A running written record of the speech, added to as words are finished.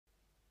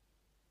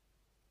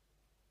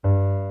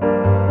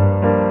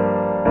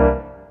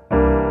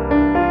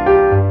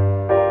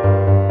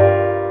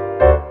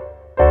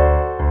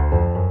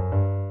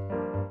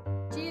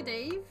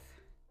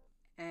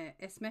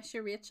miss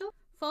you, Rachel.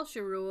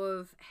 Falsha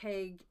Rove,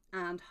 Hig,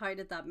 and how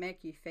did that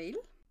make you feel?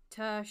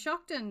 Ta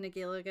Shockton na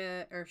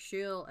Gaeilge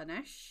Shúil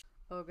Anish,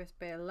 agus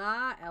be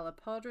lá Ella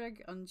Podrig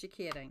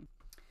unjacating.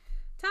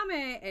 Tá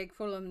mé ag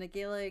fólam na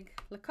Gaeilge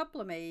le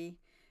couple mé,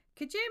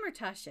 Kajamer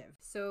Tashiv.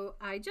 So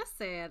I just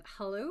said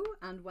hello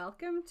and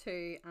welcome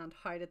to And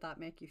How Did That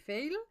Make You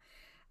Feel?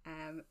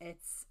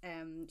 It's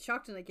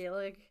Shockton na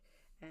Gaeilge,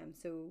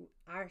 so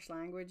Irish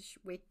Language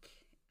Week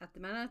at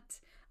the minute,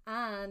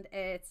 and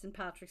it's St.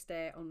 Patrick's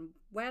Day on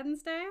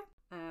Wednesday.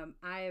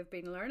 I have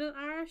been learning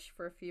Irish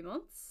for a few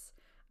months,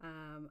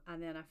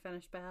 and then I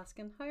finished by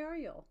asking, how are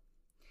y'all?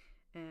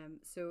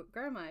 So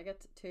I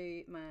get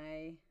to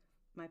my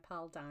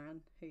pal Darren,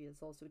 who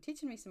is also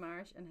teaching me some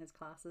Irish in his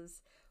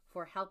classes,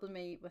 for helping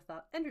me with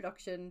that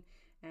introduction,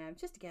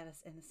 just to get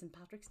us in the St.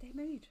 Patrick's Day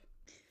mood.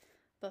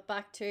 But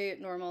back to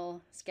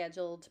normal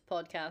scheduled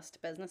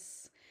podcast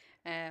business.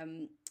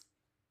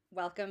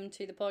 Welcome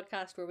to the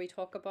podcast where we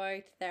talk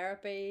about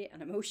therapy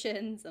and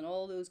emotions and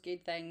all those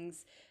good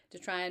things to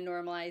try and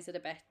normalize it a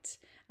bit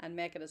and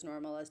make it as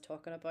normal as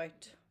talking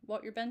about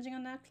what you're binging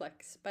on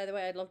Netflix. By the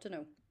way, I'd love to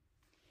know.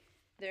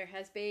 There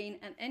has been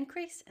an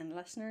increase in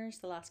listeners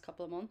the last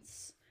couple of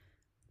months.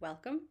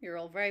 Welcome. You're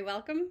all very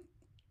welcome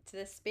to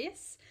this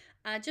space.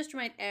 Just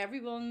remind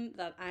everyone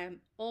that I'm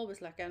always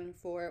looking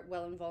for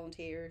willing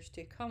volunteers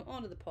to come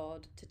onto the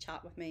pod to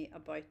chat with me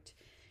about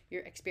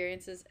your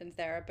experiences in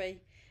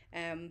therapy.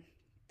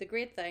 The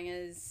great thing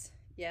is,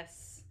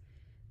 yes,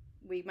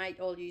 we might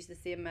all use the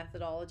same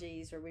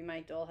methodologies, or we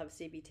might all have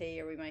CBT,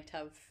 or we might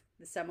have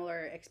the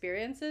similar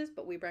experiences,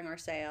 but we bring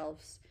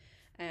ourselves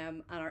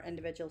and our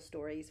individual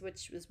stories,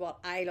 which is what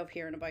I love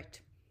hearing about,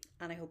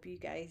 and I hope you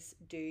guys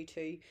do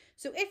too.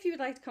 So if you would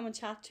like to come and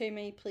chat to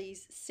me,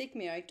 please seek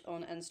me out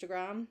on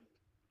Instagram.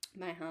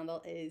 My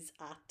handle is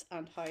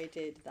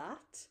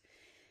 @andhowdidthat.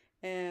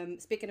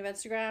 Speaking of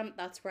Instagram,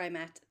 that's where I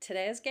met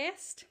today's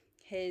guest.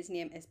 His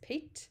name is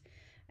Pete,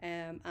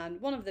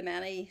 and one of the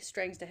many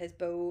strings to his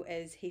bow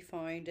is he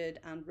founded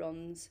and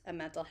runs a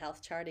mental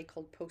health charity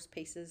called Post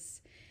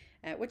Pieces,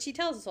 which he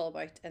tells us all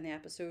about in the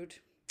episode.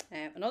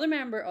 Another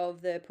member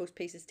of the Post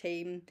Pieces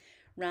team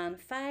ran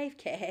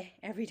 5k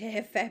every day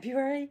of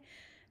February.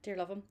 Dear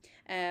love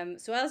him.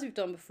 So as we've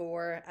done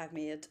before, I've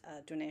made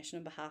a donation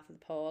on behalf of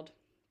the pod.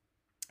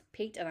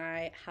 Pete and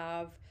I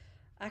have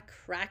a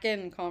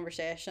cracking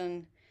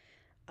conversation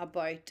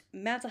about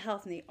mental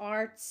health and the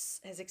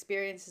arts, his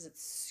experiences at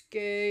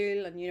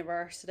school and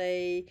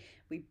university.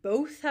 We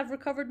both have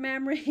recovered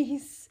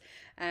memories.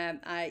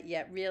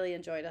 I really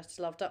enjoyed it,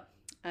 loved it.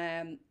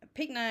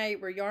 Pete and I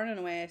were yarning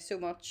away so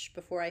much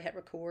before I hit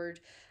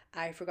record,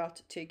 I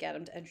forgot to get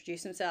him to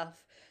introduce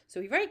himself. So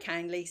he very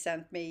kindly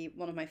sent me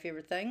one of my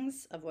favourite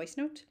things, a voice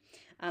note,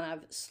 and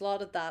I've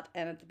slotted that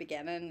in at the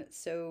beginning.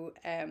 So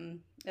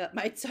that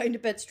might sound a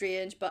bit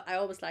strange, but I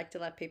always like to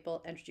let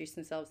people introduce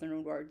themselves in their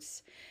own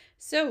words.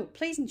 So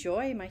please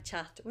enjoy my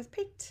chat with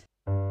Pete.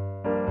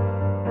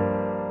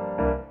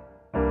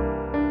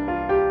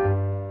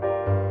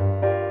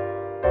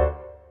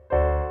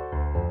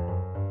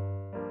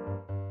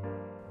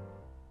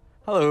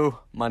 Hello,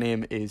 my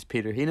name is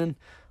Peter Heenan.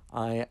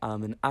 I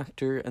am an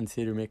actor and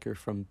theatre maker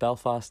from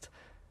Belfast.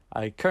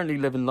 I currently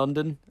live in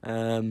London,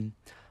 and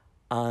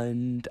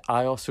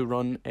I also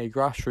run a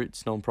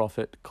grassroots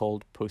non-profit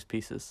called Post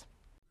Pieces.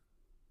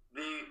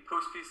 The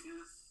Post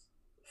Pieces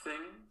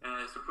thing,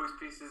 so Post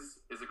Pieces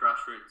is a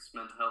grassroots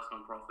mental health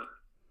non-profit.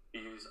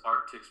 We use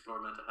art to explore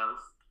mental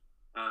health.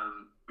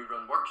 We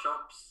run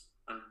workshops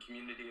and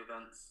community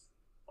events.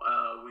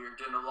 We're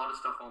doing a lot of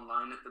stuff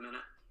online at the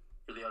minute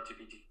for the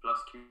LGBT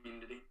plus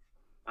community.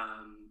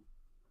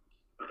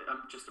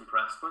 I'm just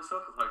impressed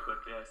myself with how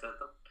quickly I said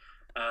that.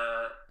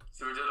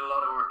 So we did a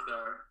lot of work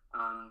there,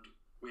 and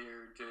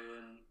we're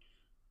doing,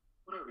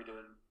 what are we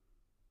doing?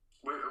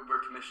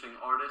 We're commissioning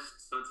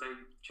artists, so I'd say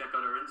check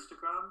out our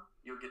Instagram.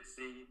 You'll get to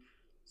see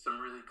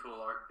some really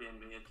cool art being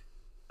made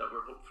that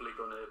we're hopefully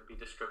going to be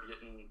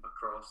distributing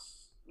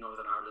across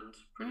Northern Ireland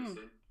pretty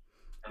soon.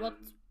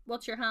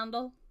 What's your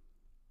handle?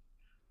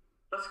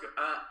 That's good.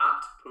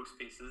 At Post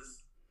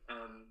Pieces.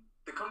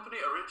 The company,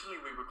 originally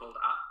we were called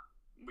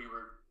We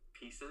Were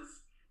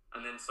Pieces,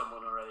 and then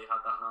someone already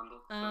had that handle.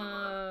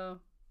 So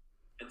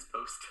it's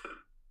Post.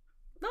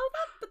 No,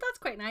 but that's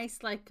quite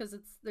nice, like, because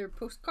they're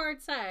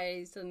postcard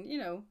sized, and you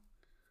know.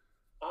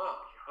 Oh,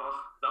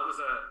 that was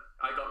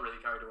I got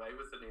really carried away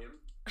with the name.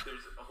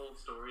 There's a whole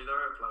story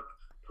there of like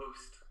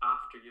post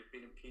after you've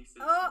been in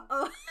pieces.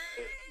 A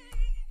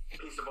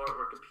piece of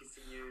artwork, a piece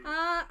of you.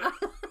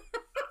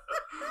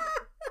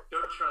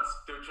 Don't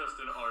trust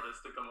an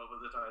artist to come up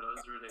with a title.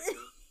 It's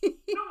ridiculous.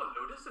 No one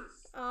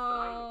notices.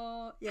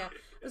 Oh, yeah.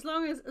 As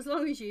long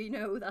as you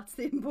know, that's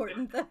the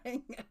important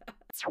thing.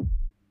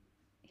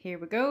 Here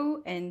we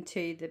go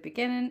into the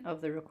beginning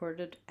of the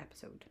recorded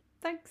episode.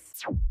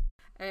 Thanks.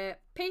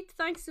 Pete,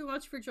 thanks so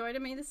much for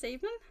joining me this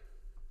evening.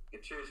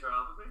 Cheers for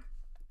having me.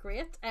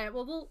 Great.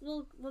 Well,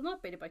 we'll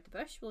not beat about the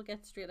bush. We'll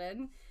get straight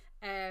in.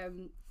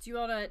 Do you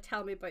want to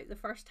tell me about the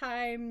first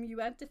time you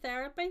went to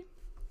therapy?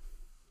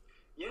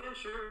 Yeah,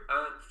 sure.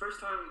 First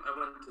time I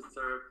went to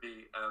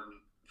therapy,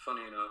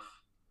 funny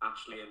enough,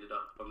 actually ended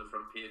up on the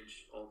front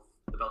page of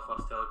the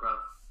Belfast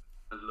Telegraph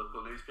and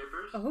local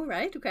newspapers. Oh,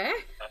 right, okay.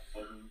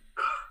 Um,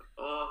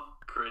 oh,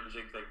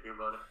 cringing thinking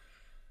about it.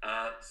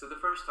 So the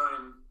first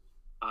time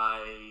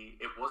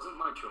it wasn't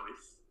my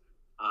choice.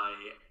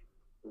 I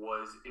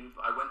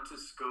I went to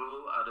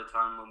school at a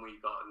time when we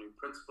got a new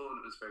principal and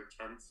it was very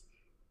tense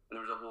and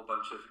there was a whole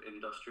bunch of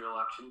industrial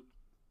action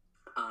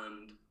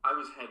and I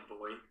was head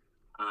boy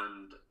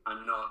and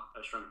I'm not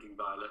a shrinking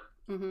violet.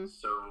 Mm-hmm.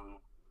 So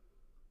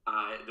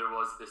there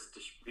was this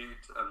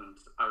dispute and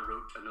I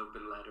wrote an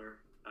open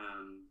letter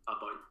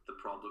about the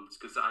problems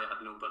because I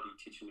had nobody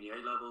teaching me A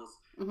levels.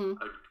 Mm-hmm.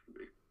 I was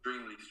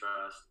extremely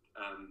stressed.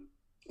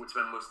 Would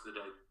spend most of the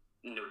day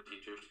no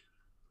teachers.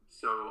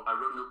 So I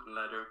wrote an open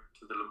letter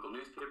to the local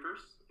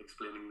newspapers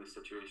explaining the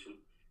situation.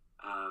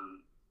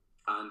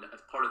 And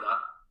as part of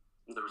that,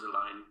 there was a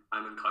line,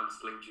 "I'm in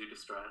counselling due to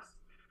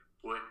stress,"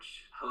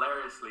 which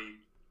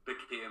hilariously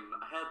became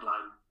a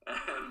headline.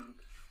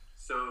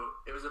 So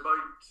it was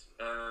about,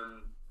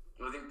 I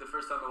think the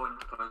first time I went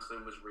to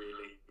counselling was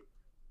really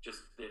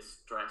just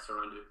this stress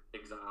around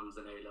exams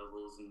and A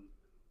levels and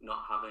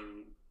not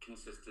having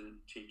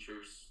consistent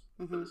teachers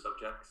for the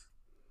subjects.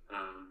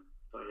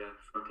 But yeah,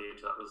 front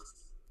page, that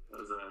was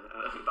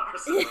an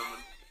embarrassing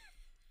moment.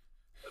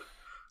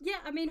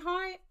 Yeah, I mean,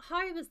 how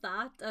was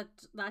that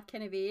at that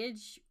kind of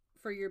age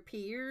for your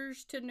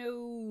peers to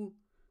know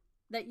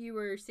that you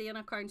were seeing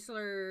a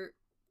counsellor?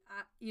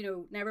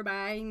 Never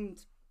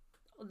mind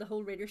the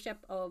whole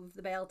readership of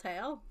the Bell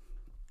Tale.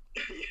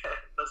 Yeah,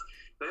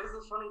 that is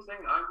the funny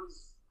thing. I've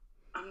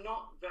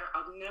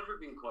never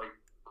been quite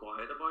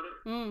quiet about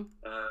it.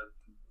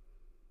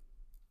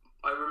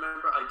 I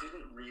remember I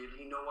didn't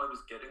really know I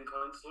was getting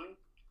counselling.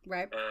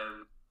 Right.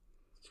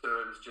 So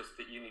it was just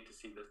that you need to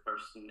see this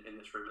person in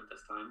this room at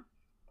this time.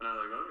 And I was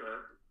like, okay.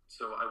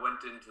 So I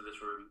went into this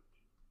room,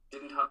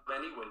 didn't have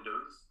any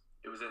windows.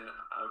 It was in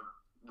a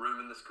room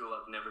in the school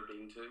I've never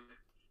been to.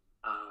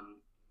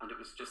 And it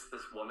was just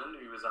this woman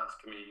who was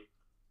asking me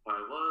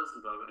where I was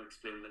and blah, blah, and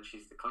explaining that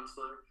she's the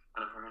counsellor.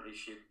 And apparently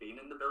she had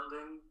been in the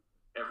building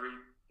every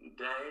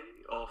day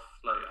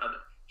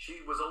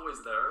she was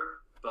always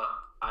there, but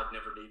I'd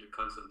never needed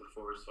counselling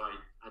before, so I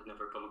had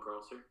never come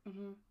across her.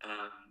 Mm-hmm.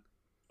 I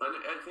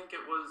think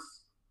it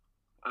was,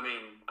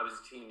 I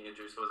was a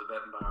teenager, so I was a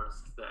bit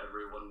embarrassed that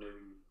everyone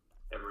knew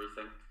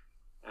everything.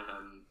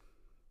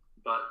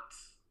 But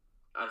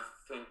I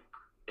think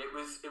it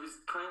was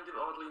kind of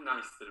oddly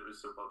nice that it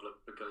was so public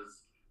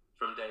because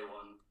from day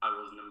one I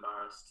wasn't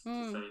embarrassed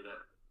to say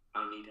that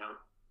I need help.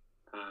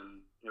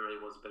 It really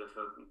was a bit of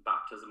a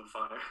baptism of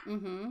fire.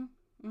 Mm-hmm.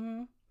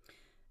 Mm-hmm.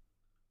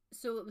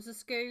 So it was a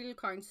school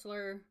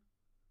counsellor,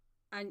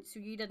 and so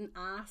you didn't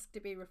ask to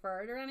be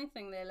referred or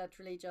anything. They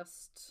literally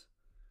just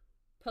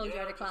pulled you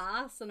out of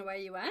class and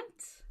away you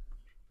went.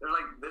 They're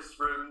like, this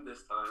room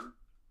this time,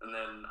 and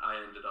then I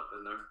ended up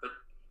in there. But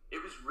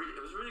it was a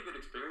really good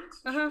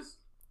experience. She was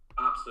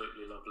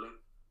absolutely lovely,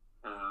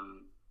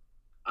 and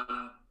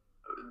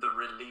the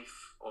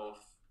relief of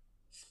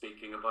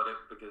speaking about it,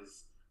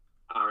 because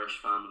Irish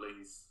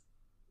families,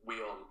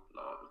 we all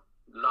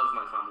love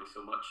my family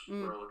so much.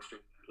 We're all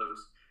extremely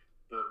close,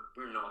 but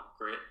we're not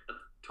great at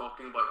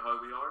talking about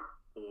how we are.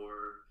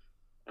 Or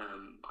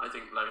I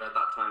think like at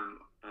that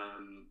time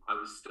I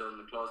was still in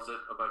the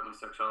closet about my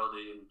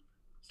sexuality and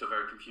still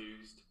very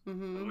confused,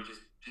 and we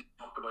just didn't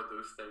talk about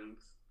those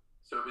things.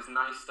 So it was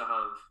nice to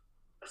have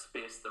a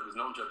space that was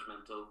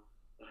non-judgmental,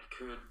 that I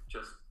could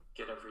just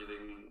get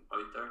everything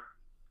out there.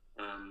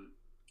 And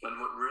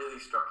what really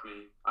struck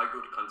me, I go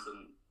to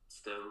counselling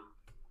still,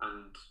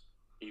 and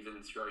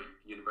even throughout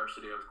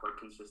university I was quite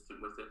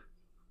consistent with it,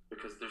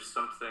 because there's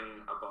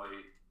something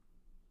about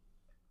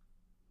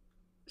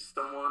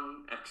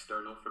someone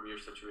external from your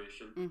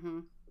situation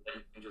that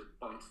you can just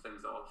bounce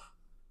things off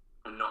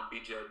and not be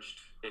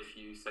judged if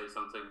you say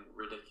something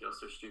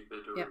ridiculous or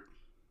stupid, or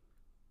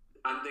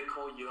and they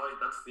call you out.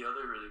 That's the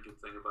other really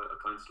good thing about a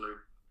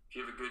counsellor. If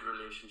you have a good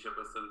relationship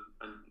with them,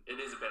 and it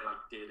is a bit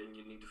like dating,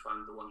 you need to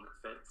find the one that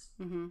fits,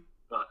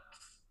 but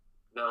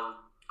they'll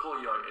call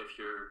you out if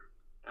you're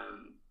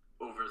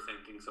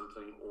overthinking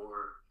something,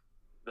 or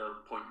they'll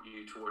point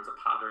you towards a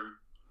pattern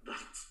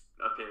that's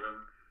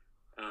appearing.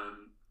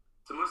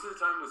 So most of the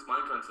time with my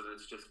counselling,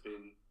 it's just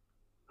been,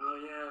 oh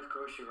yeah, of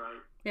course you're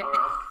right. Yeah. Or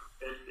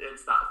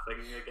it's that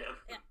thing again.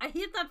 I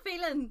hate that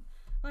feeling.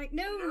 Like,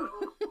 no.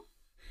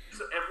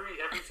 So every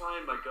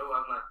time I go,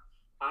 I'm like,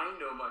 I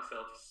know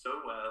myself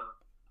so well,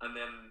 and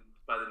then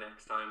by the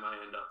next time I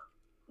end up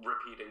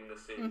repeating the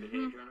same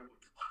behaviour, and I'm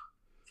like, I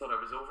thought I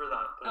was over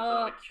that. I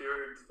thought I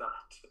cured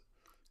that.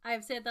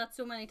 I've said that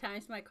so many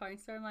times to my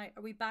counsellor. I'm like,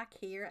 are we back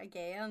here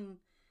again?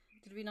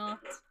 Did we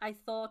not? I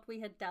thought we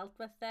had dealt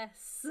with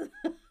this. And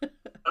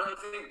I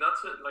think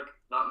that's it, like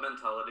that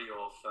mentality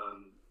of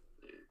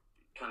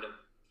kind of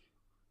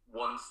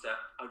one step.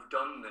 I've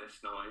done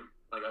this now.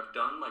 Like I've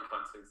done my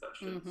counselling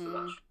session, so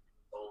that's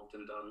solved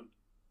and done.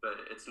 But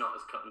it's not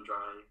as cut and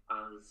dry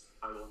as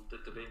I want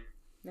it to be.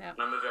 Yeah.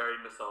 And I'm a very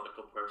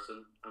methodical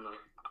person. I'm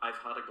like, I've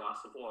had a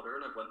glass of water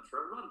and I went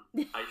for a run.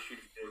 I should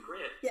feel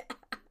great. Yeah.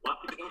 Why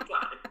don't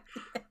I?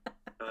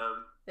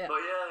 Yeah.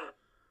 But yeah,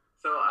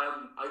 so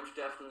I've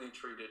definitely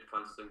treated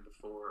counselling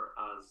before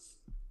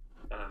as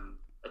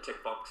a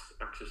tick box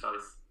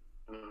exercise.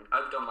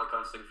 I've done my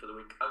counselling for the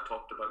week. I've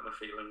talked about my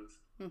feelings,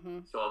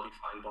 so I'll be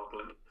fine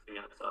bottling everything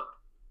else up.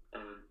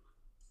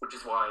 Which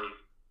is why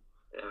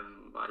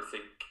I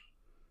think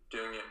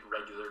doing it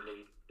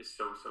regularly is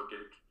so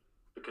good,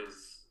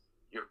 because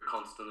you're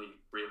constantly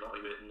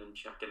reevaluating and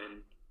checking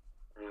in.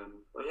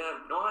 But yeah,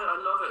 no, I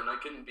love it, and I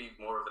couldn't be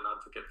more of an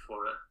advocate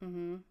for it.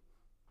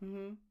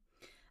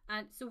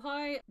 And so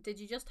how did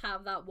you just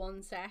have that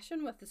one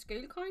session with the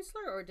school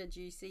counsellor, or did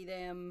you see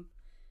them,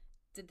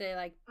 did they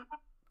like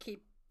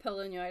keep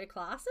pulling you out of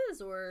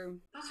classes, or?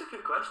 That's a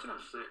good question,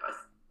 actually.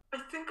 I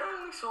think I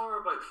only saw her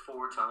about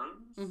 4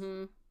 times,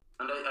 and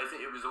I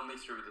think it was only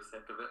through the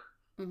thick of it.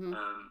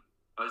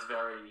 I was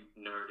very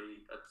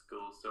nerdy at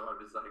school, so I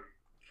was like,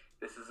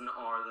 this is an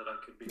hour that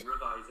I could be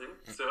revising,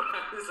 so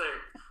I was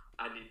like,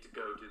 I need to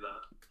go do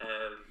that.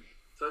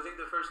 So I think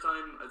the first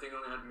time, I think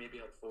I only had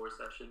 4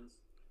 sessions,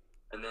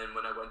 and then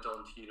when I went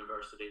on to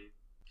university,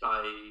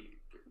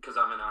 because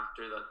I'm an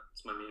actor,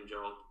 that's my main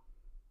job,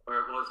 or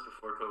it was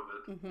before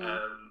COVID,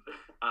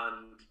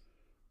 and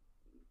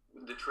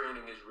the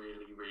training is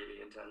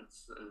really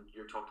intense, and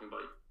you're talking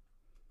about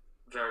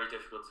very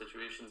difficult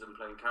situations and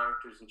playing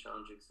characters in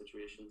challenging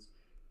situations.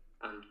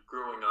 And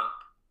growing up,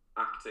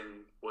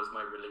 acting was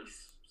my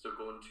release. So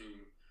going to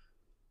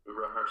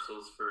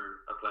rehearsals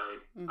for a play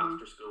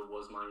after school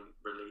was my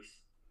release.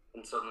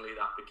 And suddenly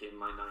that became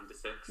my 9 to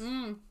 6.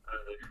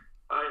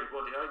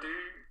 What do I do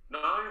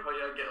now? How do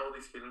I get all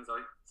these feelings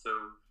out?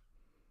 So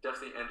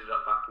definitely ended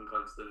up back in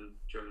counselling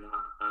during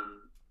that,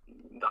 and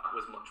that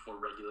was much more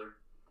regular.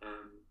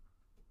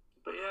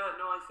 But yeah,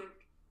 no, I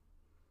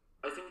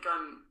think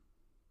I'm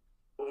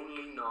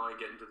only now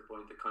getting to the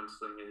point that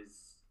counselling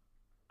is,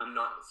 I'm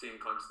not seeing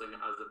counselling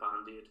as a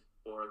band-aid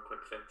or a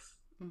quick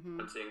fix.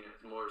 I'm seeing it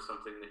as more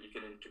something that you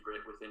can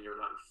integrate within your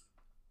life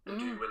and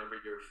do whenever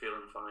you're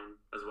feeling fine,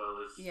 as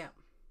well as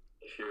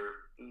if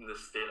you're in the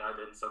state I'm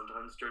in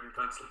sometimes during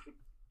counselling.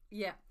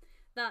 Yeah,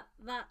 that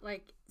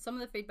like some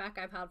of the feedback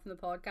I've had from the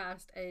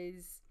podcast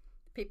is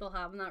people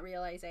having that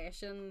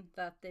realization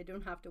that they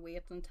don't have to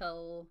wait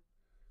until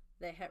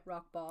they hit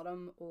rock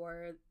bottom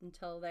or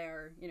until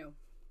they're,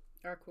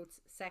 air quotes,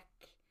 sick.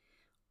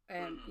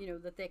 That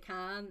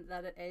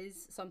that it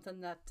is something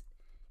that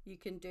you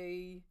can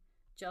do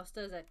just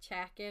as a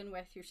check-in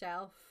with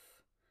yourself,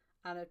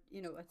 and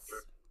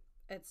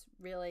it's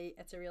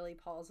a really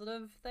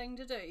positive thing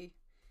to do.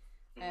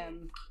 I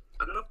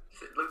don't know,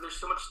 like there's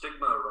so much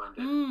stigma around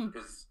it,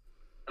 because,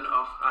 and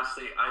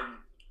actually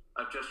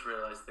I've just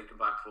realised, thinking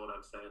back to what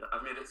I've said,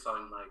 I've made it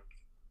sound like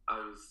I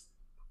was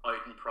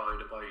out and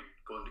proud about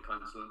going to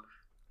counselling.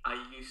 I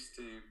used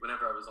to,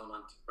 whenever I was on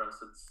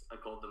antidepressants, I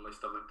called them my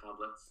stomach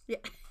tablets. Yeah.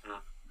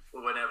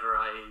 Whenever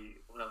I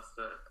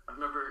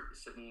remember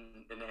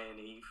sitting in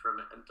A&E for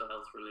a mental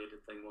health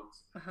related thing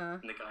once,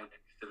 and the guy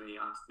next to me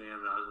asked me,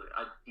 and I was like,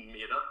 I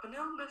made up an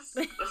illness,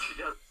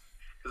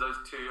 because I was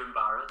too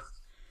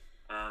embarrassed.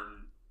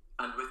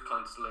 And with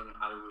counselling,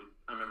 I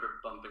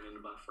remember bumping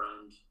into my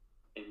friend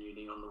in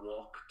uni on the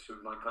walk to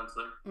my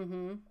counselor,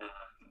 and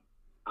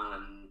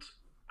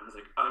I was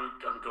like,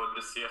 I'm going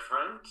to see a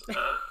friend,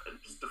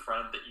 just a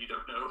friend that you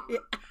don't know.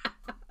 Yeah.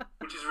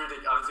 Which is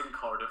ridiculous. I was in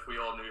Cardiff, we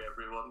all knew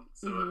everyone,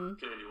 so it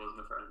clearly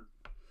wasn't a friend.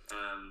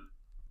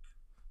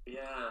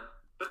 Yeah,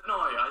 but no,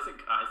 I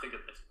think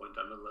at this point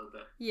I'm a little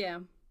bit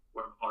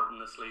we're part in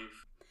the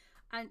sleeve.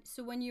 And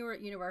so when you were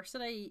at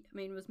university, I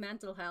mean, was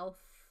mental health,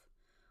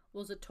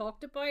 was it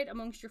talked about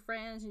amongst your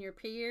friends and your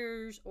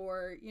peers,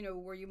 or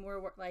were you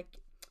more like,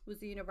 was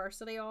the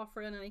university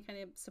offering any kind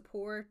of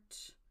support?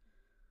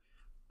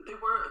 They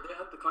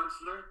had the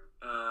counsellor,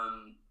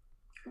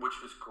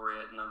 which was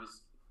great, and I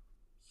was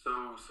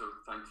so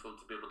thankful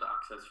to be able to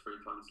access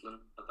free counselling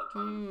at that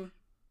time,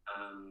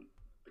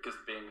 because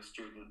being a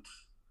student,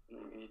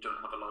 you don't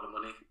have a lot of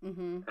money,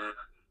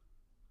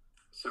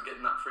 so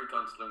getting that free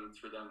counselling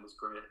through them was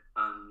great.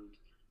 And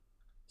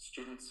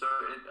students, so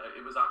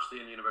it was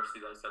actually in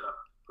university that I set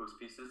up Post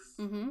Pieces,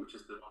 which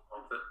is the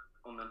non-profit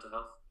on mental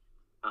health,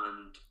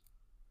 and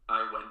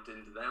I went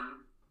into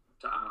them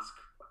to ask,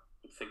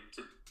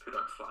 to put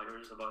out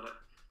flyers about it,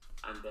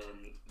 and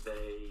then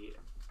they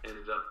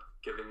ended up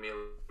giving me a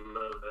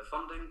little bit of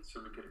funding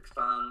so we could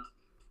expand.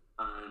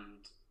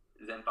 And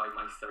then by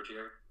my 3rd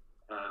year,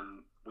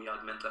 we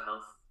had mental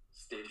health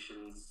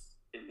stations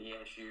in the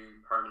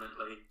SU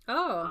permanently.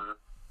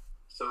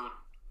 So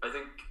I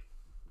think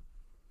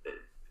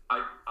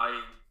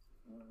I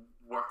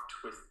worked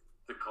with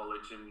the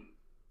college, and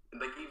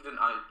like even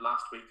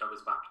last week I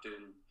was back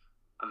doing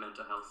a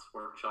mental health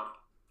workshop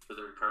for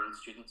their current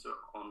students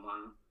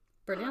online.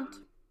 Brilliant.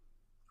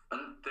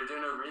 And they're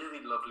doing a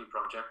really lovely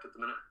project at the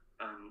minute,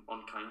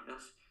 on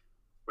kindness,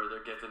 where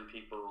they're giving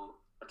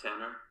people a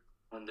tenner,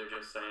 and they're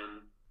just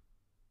saying,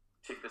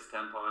 take this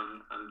 £10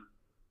 and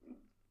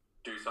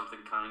do something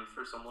kind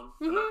for someone,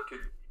 and that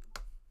could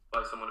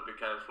buy someone a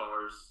bouquet of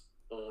flowers,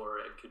 or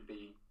it could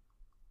be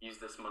use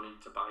this money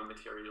to buy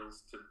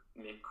materials, to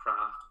make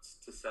crafts,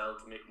 to sell,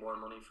 to make more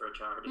money for a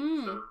charity.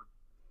 So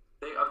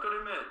I've got to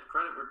admit,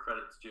 credit where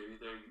credit's due.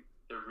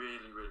 They're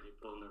really, really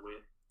pulling their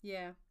weight.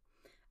 Yeah,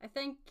 I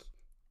think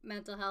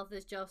mental health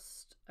is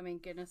just, I mean,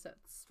 goodness,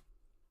 it's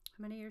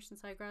how many years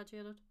since I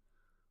graduated?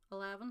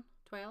 11,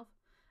 12.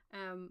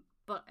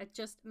 But it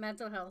just,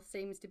 mental health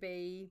seems to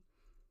be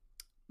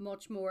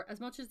much more, as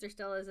much as there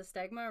still is a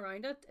stigma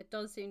around it, it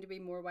does seem to be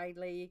more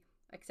widely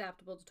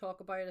acceptable to talk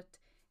about it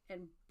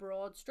in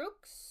broad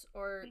strokes,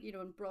 or you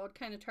know, in broad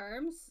kind of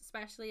terms,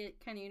 especially at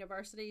kind of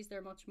universities.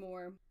 They're much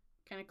more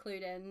kind of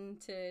clued in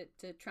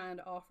to trying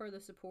to offer the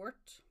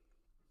support.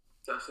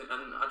 Definitely,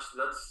 and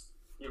actually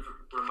you've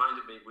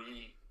reminded me,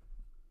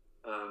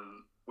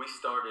 we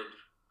started,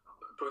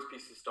 Post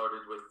Pieces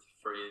started with the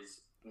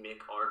phrase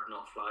 "make art,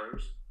 not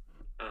flyers."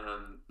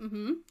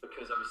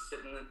 Because I was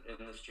sitting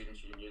in the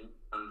Students' Union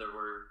and there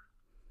were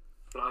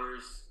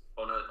flyers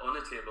on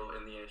a table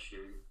in the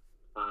SU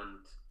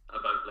and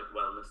about like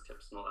wellness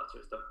tips and all that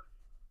sort of stuff.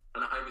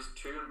 And I was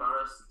too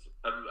embarrassed.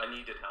 I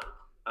needed help,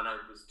 and I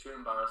was too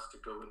embarrassed to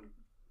go and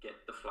get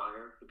the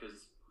flyer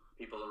because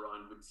people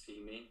around would see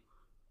me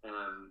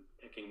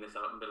picking this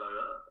out and be like,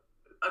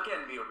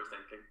 again, me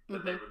overthinking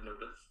that they would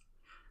notice.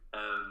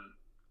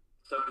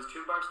 So I was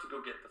too embarrassed to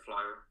go get the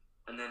flyer.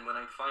 And then when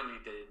I finally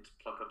did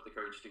pluck up the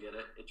courage to get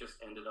it, it just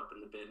ended up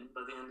in the bin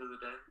by the end of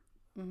the day.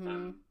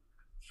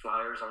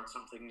 Flyers aren't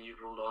something you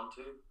hold on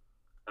to,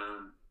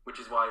 which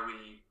is why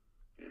we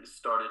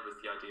started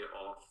with the idea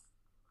of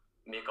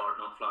make art,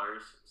 not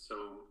flyers.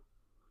 So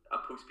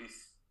a post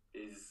piece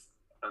is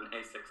an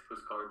A6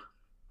 postcard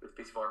with a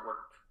piece of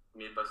artwork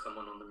made by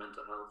someone on the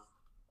mental health.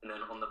 And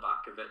then on the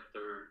back of it,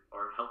 there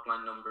are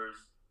helpline numbers,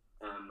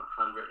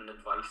 handwritten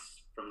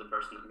advice from the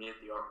person that made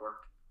the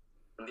artwork.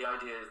 And the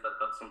idea is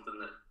that that's something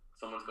that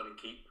someone's going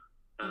to keep.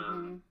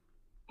 And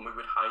we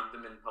would hide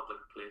them in public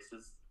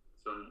places.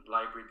 So in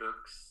library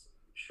books,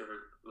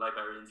 sure,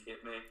 librarians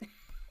hate me,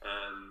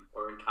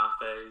 or in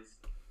cafes.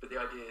 But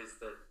the idea is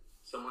that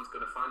someone's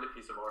going to find a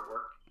piece of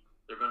artwork,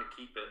 they're going to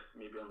keep it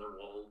maybe on their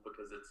wall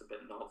because it's a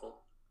bit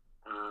novel.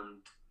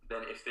 And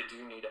then if they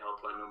do need a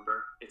helpline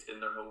number, it's in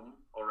their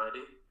home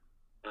already.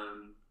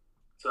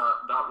 So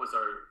that was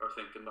our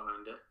thinking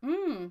behind it.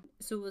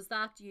 So was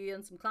that you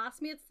and some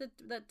classmates that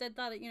did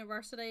that at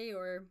university,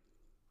 or?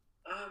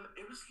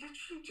 It was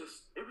literally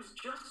just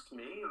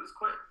me.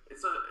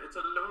 It's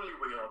a lonely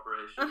wee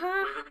operation.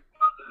 We've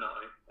expanded now,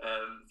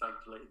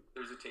 thankfully.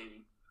 There's a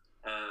team.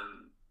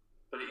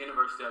 But at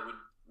university I would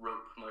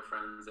rope my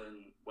friends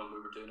in when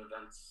we were doing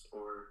events,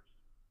 or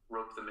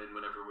rope them in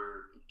whenever we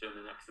were doing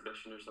an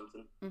exhibition or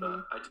something.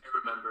 But I do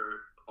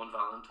remember on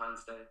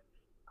Valentine's Day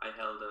I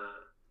held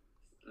a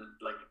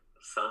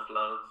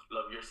self-love,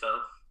 love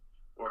yourself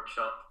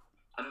workshop,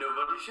 and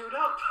nobody showed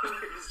up.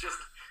 It was just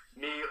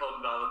me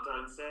on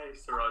Valentine's Day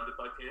surrounded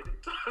by paint.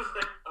 I was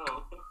like,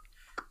 oh.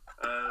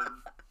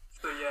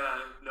 So yeah,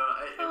 no,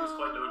 it was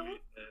quite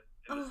lonely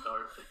in the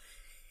start.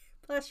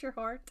 Bless your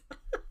heart.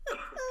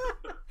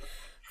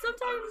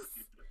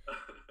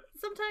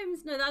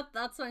 Sometimes no,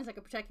 that sounds like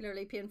a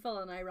particularly painful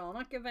and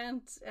ironic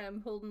event,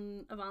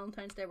 holding a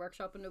Valentine's Day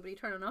workshop and nobody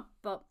turning up,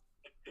 but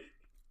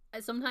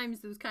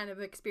sometimes those kind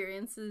of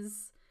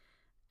experiences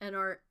in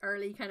our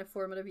early kind of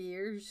formative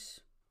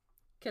years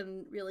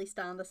can really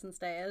stand us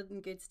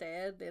in good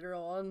stead later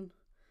on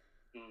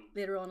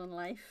in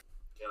life.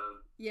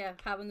 Yeah,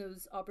 having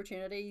those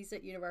opportunities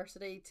at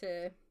university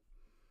to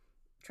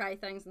try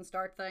things and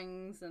start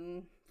things,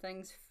 and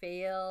things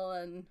fail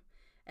and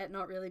it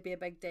not really be a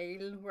big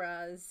deal,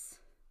 whereas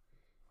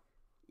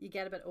you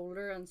get a bit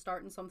older and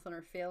starting something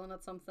or failing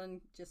at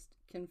something just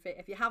can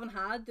if you haven't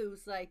had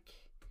those like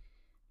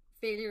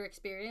failure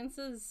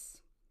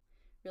experiences,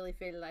 really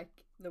feel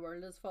like the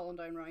world is falling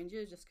down around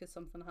you just because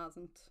something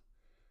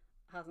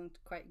hasn't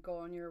quite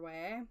gone your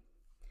way.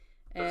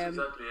 That's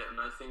exactly it, and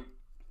I think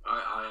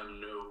I am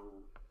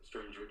no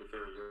stranger to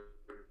failure.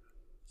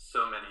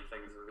 So many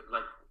things,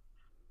 like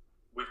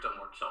we've done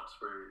workshops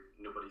where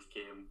nobody's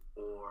came,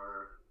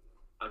 or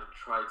I've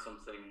tried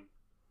something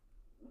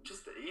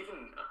just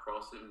even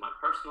across in my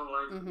personal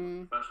life,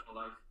 my professional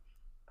life.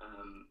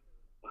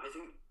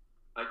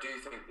 I do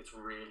think it's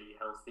really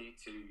healthy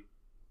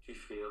to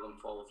fail and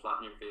fall flat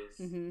on your face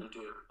and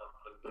do it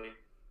publicly,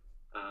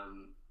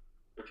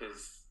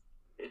 because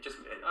it just,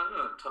 I don't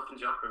know, toughens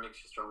you up or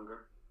makes you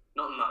stronger.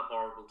 Not in that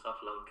horrible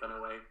tough love kind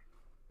of way.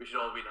 We should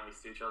all be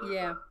nice to each other.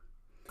 Yeah.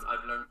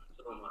 I've learned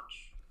so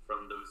much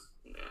from those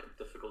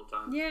difficult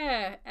times.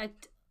 Yeah,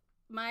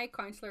 my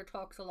counsellor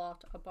talks a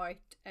lot about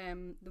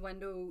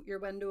your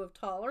window of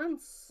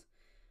tolerance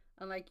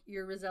and like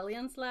your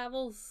resilience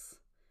levels,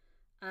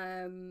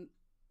 and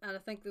I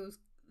think those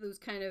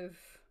kind of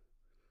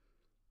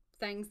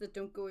things that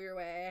don't go your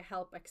way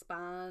help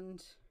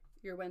expand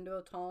your window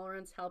of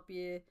tolerance, help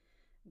you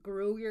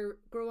grow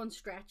and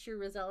stretch your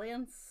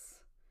resilience.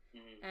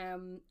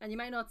 And you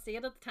might not see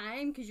it at the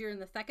time because you're in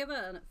the thick of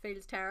it and it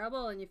feels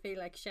terrible and you feel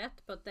like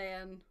shit. But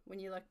then when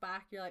you look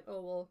back, you're like,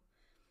 oh well,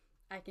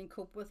 I can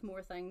cope with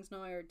more things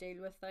now or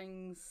deal with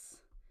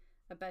things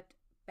a bit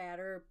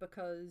better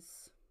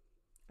because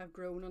I've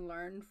grown and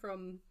learned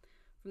from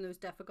those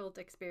difficult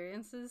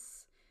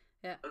experiences.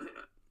 Yeah, I think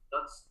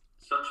that's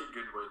such a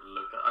good way to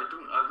look at it.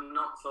 I've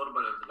not thought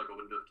about it as like a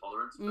window of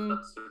tolerance, but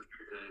that's so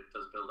true. It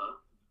does build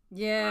up.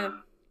 Yeah.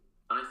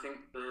 And I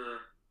think the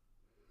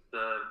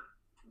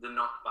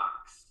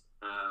knockbacks,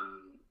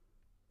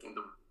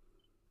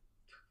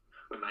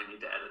 we might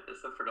need to edit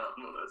this. I've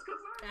forgotten what I was going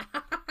to say.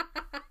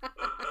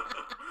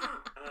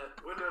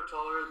 Window of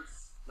tolerance,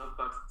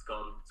 knockbacks. It's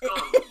gone. It's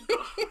gone. It's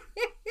gone.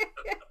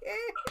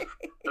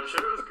 I'm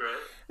sure it was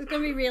great. It's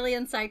gonna be really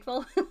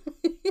insightful.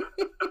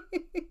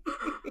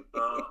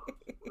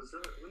 Was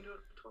it window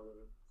of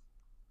tolerance?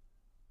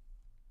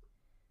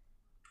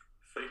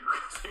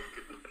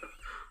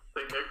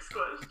 Think next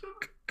question.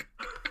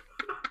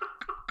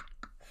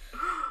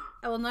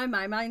 Well, now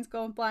my mind's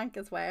going blank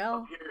as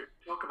well. Here,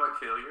 talk about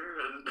failure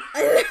and.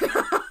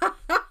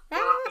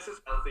 This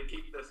is healthy.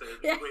 Keep this in.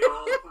 Yeah. We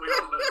all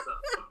mess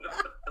up.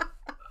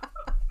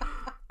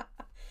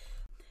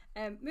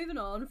 Moving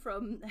on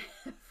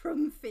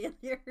from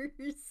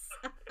failures.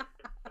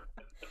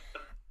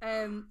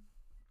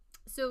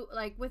 So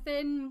like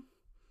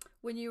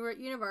when you were at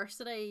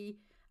university,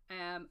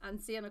 and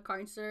seeing a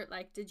counsellor,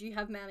 like, did you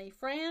have many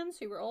friends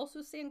who were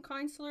also seeing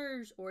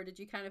counsellors, or did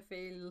you kind of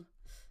feel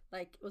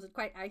like, was it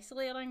quite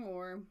isolating,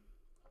 or?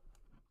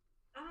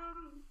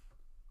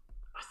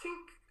 I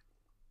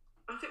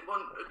think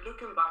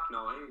looking back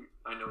now,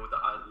 I know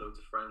that I had loads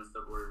of friends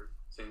that were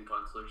seeing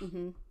counsellors.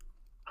 Mm-hmm.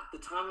 At the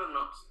time, I'm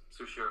not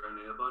so sure I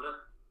knew about it.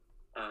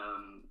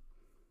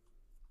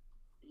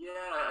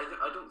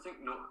 I don't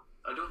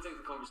think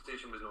the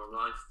conversation was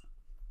normalised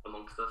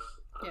amongst us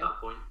at that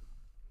point.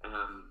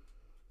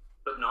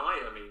 But now,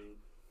 I mean,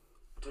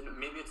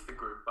 maybe it's the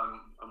group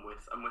I'm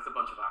with. I'm with a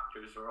bunch of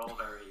actors. We're all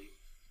very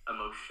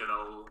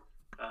emotional,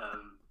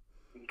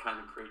 kind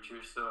of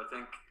creatures. So I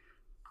think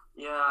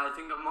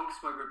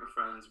amongst my group of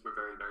friends, we're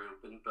very, very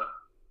open. But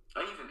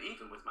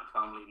even with my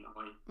family now,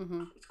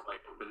 it's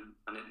quite open,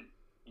 and it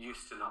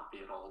used to not be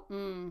at all.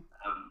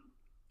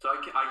 So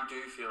I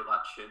do feel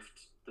that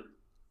shift. That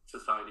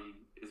society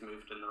is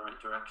moved in the right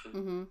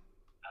direction.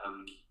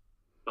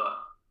 But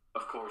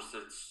of course,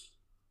 it's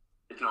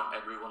not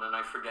everyone, and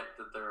I forget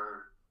that there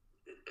are,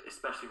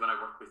 especially when I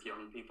work with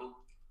young people,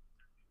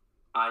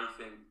 I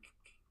think,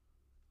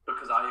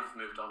 because I've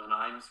moved on and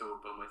I'm so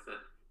open with it,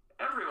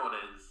 everyone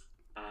is.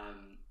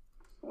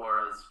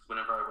 Whereas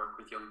whenever I work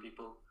with young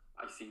people,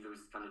 I see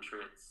those kind of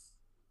traits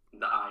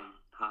that I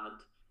had,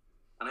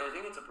 and I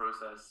think it's a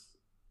process.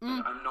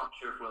 I'm not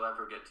sure if we'll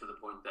ever get to the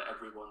point that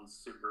everyone's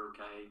super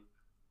okay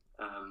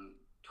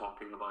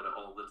talking about it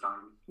all the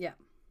time. Yeah.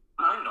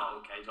 I'm not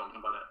okay talking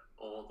about it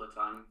all the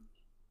time,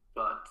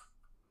 but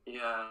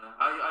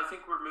I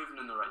think we're moving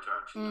in the right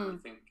direction. I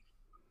think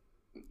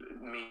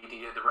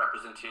media, the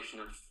representation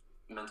of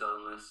mental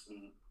illness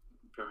and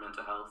pure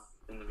mental health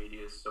in the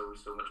media is so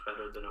much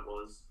better than it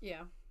was.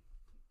 Yeah,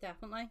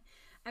 definitely.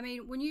 I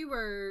mean, when you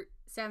were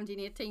 17,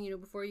 18,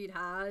 before you'd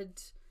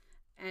had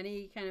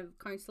any kind of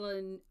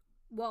counselling,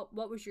 what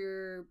was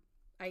your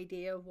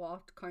idea of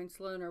what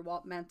counselling or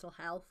what mental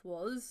health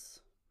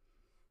was?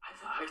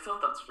 I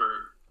thought that's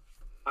for...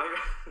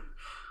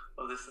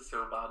 well, this is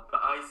so bad,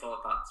 but I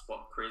thought that's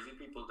what crazy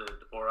people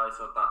did, or I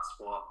thought that's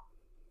what...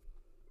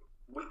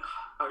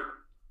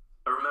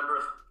 I remember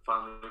a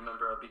family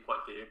member, I'll be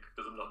quite vague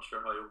because I'm not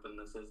sure how open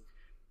this is,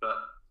 but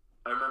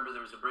I remember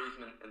there was a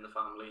bereavement in the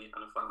family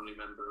and a family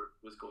member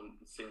was going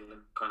seeing the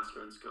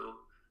counsellor in school,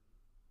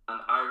 and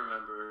I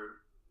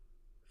remember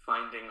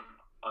finding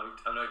out,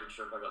 I'm not even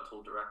sure if I got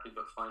told directly,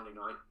 but finding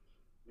out,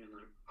 being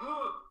like,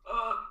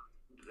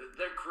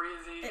 they're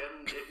crazy,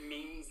 and it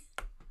means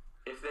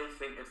if they're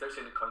seeing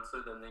a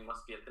counsellor, then they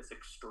must be at this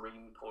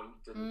extreme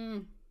point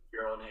and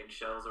you're on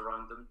eggshells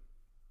around them.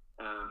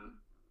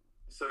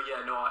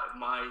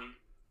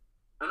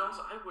 And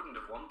also I wouldn't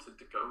have wanted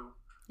to go.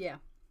 Yeah.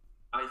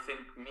 I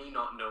think me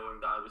not knowing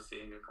that I was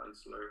seeing a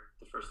counsellor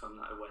the first time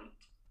that I went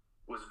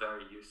was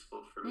very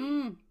useful for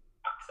me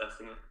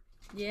accessing it.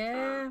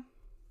 Yeah.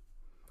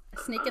 A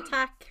sneak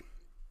attack.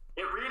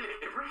 It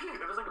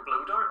was like a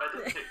blow dart. I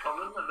didn't see it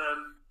coming,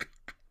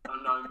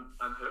 and now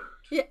I'm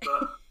hooked. Yeah.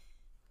 But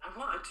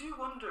I do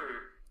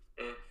wonder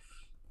if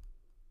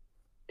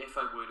it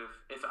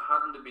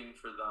hadn't have been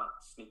for that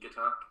sneak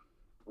attack,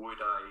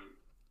 would I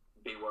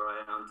be where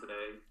I am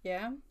today?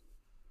 Yeah.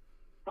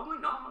 Probably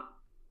not.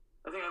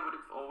 I think I would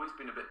have always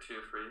been a bit too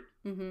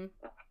afraid.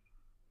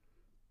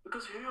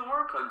 Because who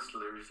are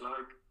counsellors?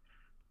 Like,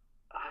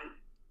 I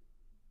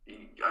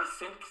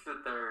think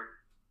that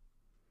they're...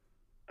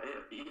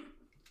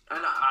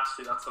 and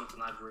actually that's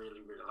something I've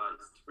really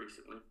realised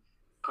recently.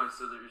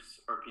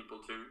 Counsellors are people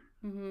too.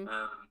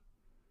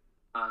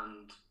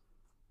 And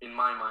in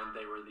my mind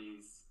they were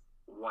these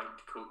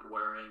white coat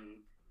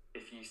wearing,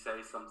 if you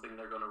say something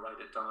they're going to write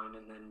it down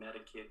and then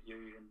medicate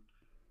you, and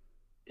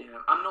Yeah,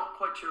 I'm not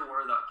quite sure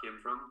where that came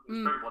from. It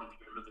was very one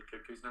thing with the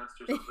cuckoo's nest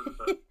or something,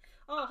 but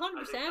Oh,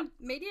 I think 100%.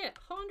 Media,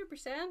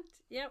 100%.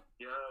 Yep.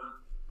 yeah.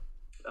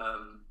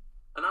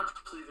 And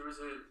actually, there was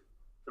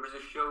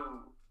a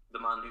show, The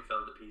Man Who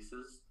Fell to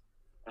Pieces,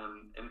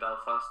 in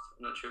Belfast.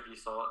 I'm not sure if you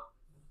saw it.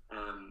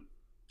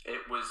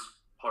 It was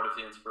part of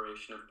the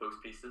inspiration of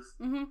both pieces,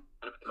 Mm-hmm.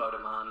 and it was about a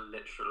man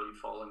literally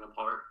falling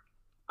apart.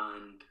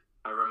 And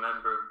I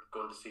remember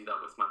going to see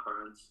that with my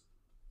parents,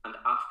 and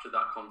after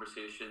that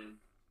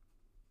conversation,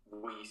 I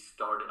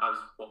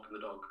was walking the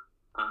dog,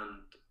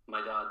 and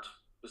my dad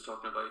was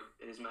talking about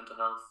his mental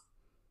health,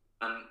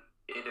 and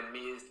it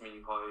amazed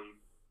me how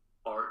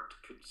art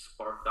could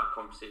spark that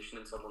conversation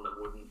in someone that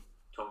wouldn't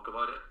talk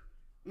about it.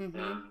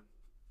 Mm-hmm.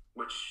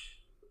 Which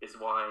is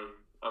why,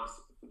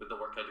 obviously, with the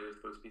work I do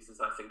with both pieces,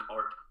 I think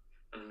art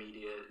and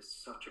media is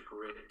such a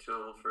great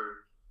tool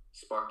for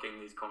sparking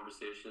these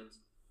conversations.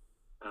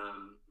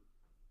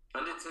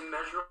 And it's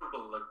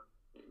immeasurable. Like,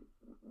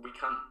 we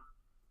can't.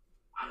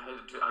 I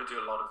do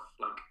a lot of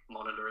like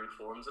monitoring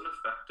forms and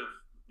effective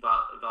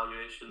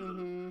evaluations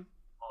and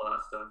all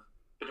that stuff.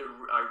 But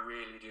I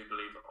really do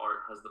believe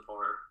art has the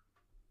power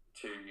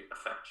to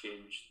affect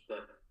change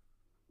that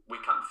we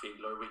can't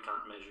feel or we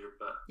can't measure,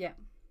 but Yeah.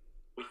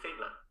 we feel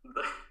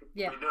it.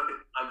 Yeah. We know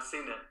it. I've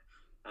seen it.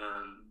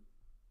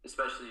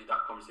 Especially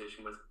that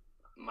conversation with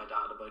my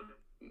dad about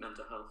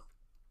mental health.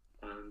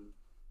 And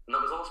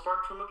that was all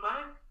sparked from a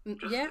play.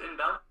 Just in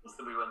Belfast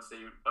that we went to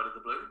see out of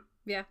the blue.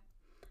 Yeah.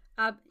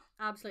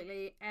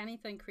 Absolutely.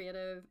 Anything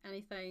creative,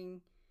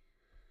 anything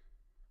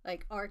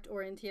like art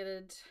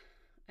orientated,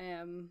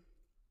 can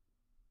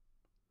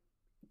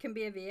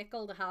be a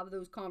vehicle to have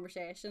those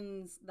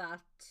conversations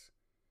that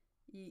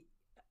you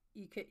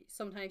could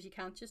sometimes you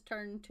can't just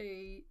turn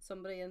to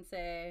somebody and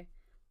say,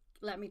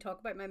 let me talk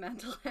about my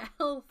mental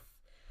health.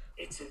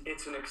 It's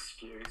an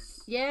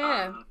excuse.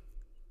 Yeah.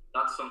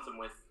 That's something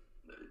with.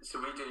 So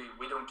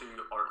we don't do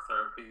art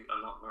therapy.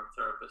 I'm not an art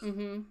therapist.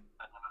 Mm-hmm.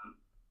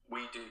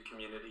 We do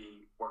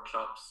community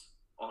workshops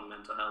on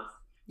mental health.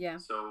 Yeah.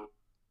 So,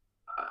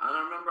 and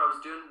I remember I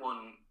was doing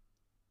one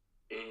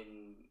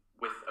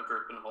with a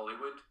group in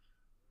Hollywood,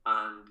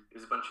 and it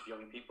was a bunch of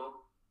young people,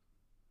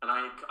 and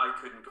I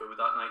couldn't go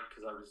that night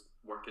because I was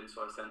working,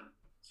 so I sent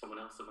someone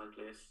else to my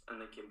place,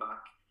 and they came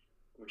back,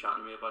 and were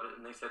chatting to me about it,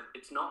 and they said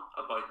it's not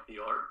about the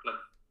art,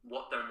 like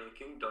what they're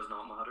making does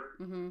not matter.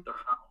 Mm-hmm.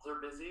 Their hands are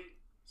busy,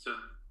 so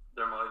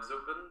their mouths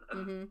open,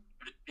 and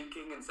they're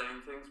speaking and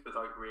saying things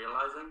without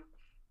realizing.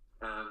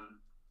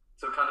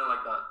 So kind of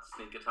like that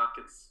sneak attack,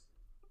 it's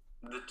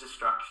the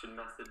distraction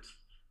method.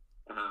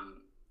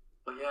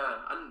 But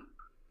yeah, and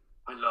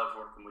I love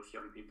working with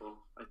young people.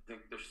 I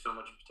think there's so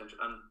much potential,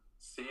 and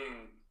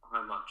seeing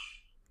how much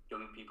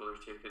young people are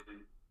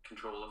taking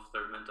control of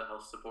their mental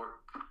health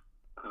support.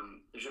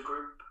 There's a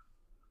group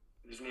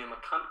whose name I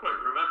can't quite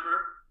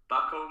remember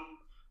back home,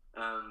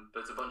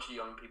 but it's a bunch of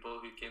young people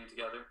who came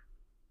together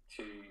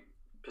to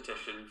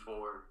petition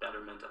for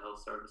better mental health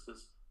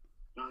services.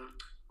 And I was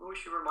like, I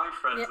wish you were my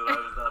friends when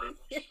I was that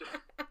age.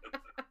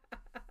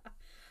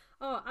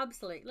 Oh,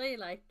 absolutely.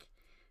 Like,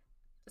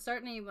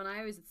 certainly when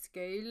I was at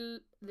school,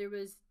 there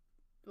was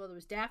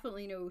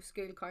definitely no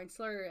school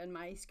counsellor in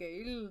my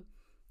school.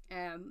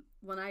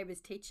 When I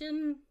was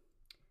teaching,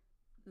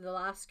 the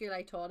last school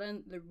I taught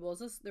in, there was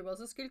a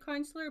school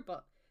counsellor,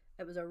 but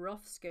it was a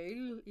rough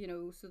school,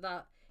 so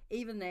that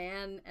even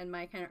then in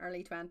my kind of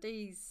early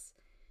 20s,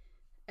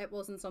 it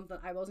wasn't something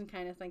I wasn't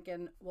kind of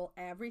thinking, well,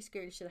 every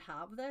school should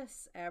have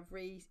this.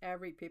 Every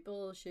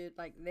pupil should,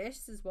 like,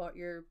 this is what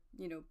your,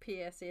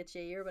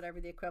 PSHE or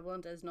whatever the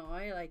equivalent is now.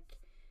 Like,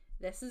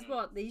 this is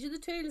these are the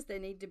tools they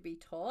need to be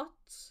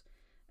taught.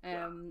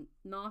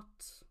 Not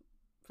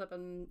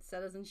flipping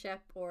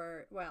citizenship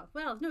or, well,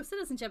 no,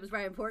 citizenship is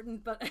very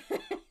important, but. Is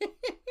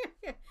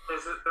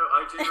it though?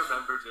 I do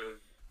remember doing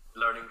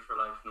learning for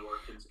life and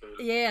work in school.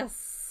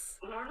 Yes.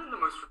 Learning the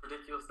most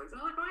ridiculous things. I'm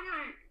like, why do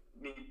I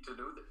need to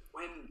know that?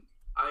 When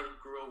I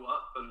grow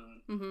up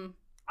and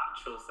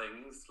actual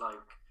things, like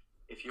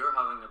if you're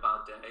having a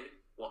bad day,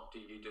 what do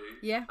you do?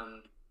 Yeah.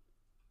 And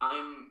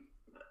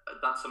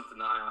that's something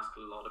that I ask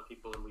a lot of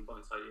people and we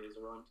bounce ideas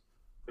around,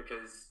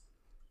 because,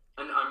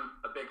 and I'm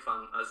a big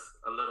fan, as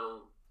a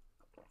little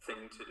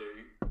thing to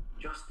do,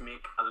 just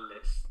make a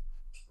list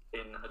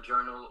in a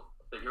journal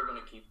that you're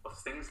going to keep of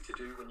things to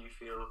do when you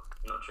feel,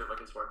 I'm not sure if I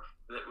can swear,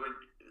 that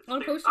would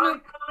on a Post-it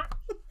note.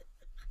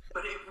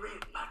 But it really,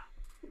 like,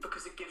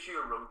 because it gives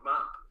you a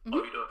roadmap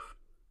out of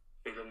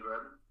feeling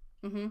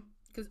grim.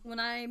 Because when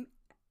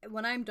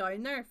I'm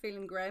down there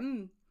feeling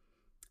grim,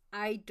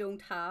 I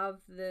don't have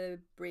the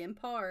brain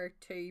power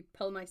to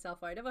pull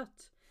myself out of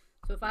it.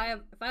 So if I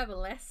have a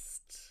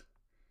list,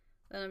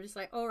 then I'm just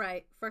like, all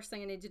right, first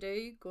thing I need to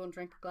do, go and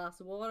drink a glass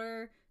of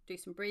water, do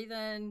some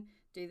breathing,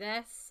 do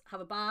this, have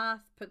a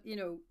bath,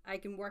 I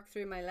can work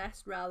through my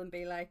list rather than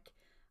be like,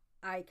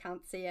 I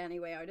can't see any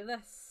way out of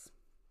this.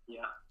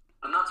 Yeah.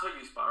 And that's how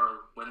you spiral.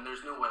 When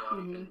there's no way out,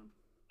 and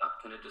that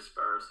kind of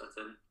despair sets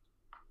in.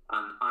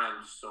 And I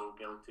am so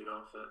guilty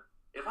of it.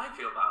 If I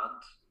feel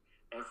bad,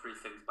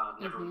 everything's bad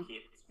and everyone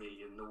hates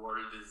me and the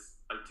world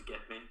is out to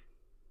get me.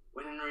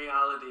 When in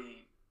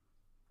reality,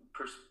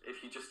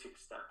 if you just take a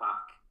step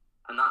back,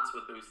 and that's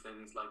what those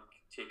things like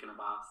taking a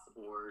bath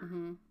or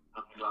having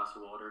a glass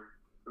of water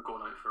or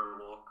going out for a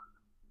walk,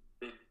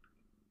 they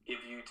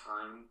give you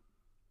time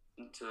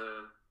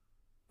to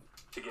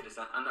get a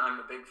sense. And I'm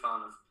a big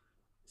fan of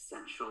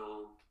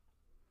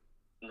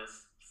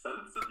sensualness,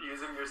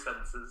 using your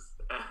senses.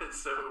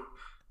 So,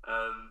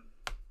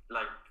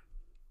 like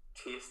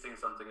tasting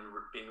something and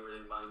being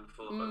really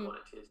mindful about what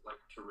it tastes like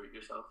to root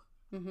yourself.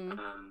 And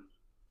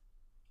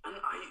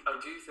I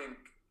do think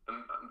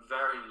I'm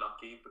very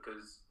lucky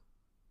because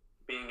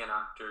being an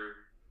actor,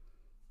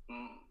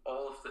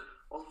 all of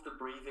the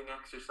breathing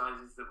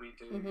exercises that we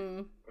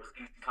do, or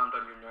things to calm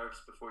down your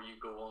nerves before you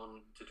go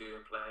on to do a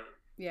play.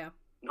 Yeah.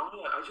 No,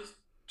 I just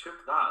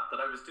took that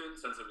I was doing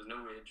since I was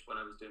no age when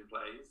I was doing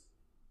plays,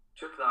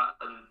 took that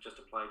and just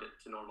applied it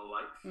to normal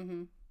life,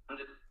 and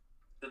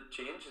the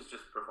change is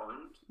just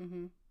profound.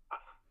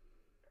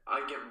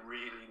 I get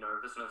really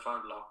nervous, and I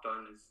found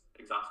lockdown has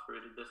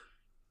exasperated this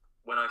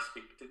when I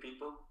speak to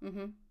people.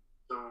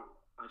 So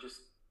I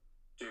just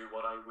do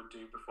what I would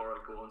do before I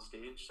go on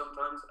stage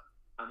sometimes,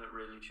 and it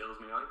really chills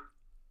me out.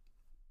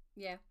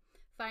 Yeah,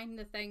 find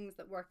the things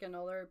that work in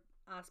other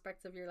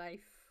aspects of your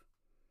life,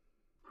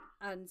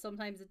 and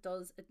sometimes it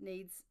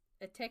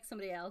takes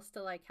somebody else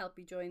to like help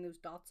you join those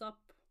dots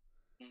up.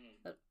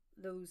 That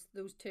those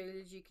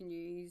tools you can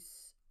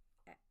use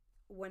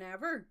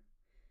whenever.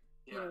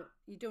 You know,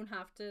 you don't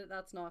have to.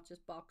 That's not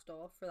just boxed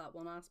off for that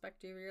one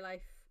aspect of your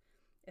life.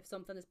 If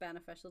something is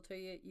beneficial to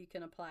you, you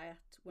can apply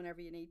it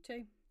whenever you need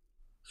to.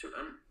 So,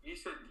 and you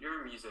said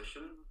you're a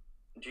musician.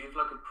 Do you have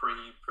like a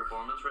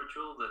pre-performance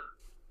ritual that?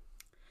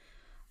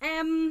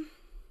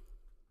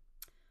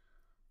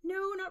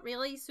 No, not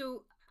really.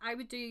 So I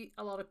would do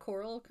a lot of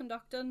choral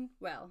conducting,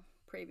 well,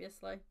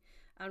 previously,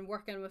 and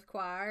working with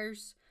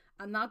choirs,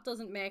 and that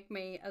doesn't make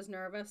me as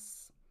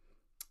nervous.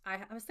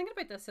 I was thinking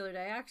about this the other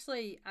day,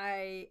 actually.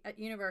 At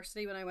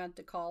university, when I went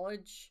to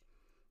college,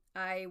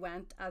 I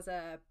went as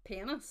a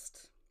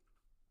pianist,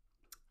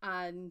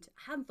 and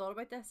I hadn't thought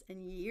about this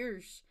in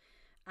years,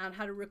 and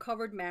had a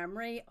recovered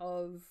memory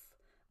of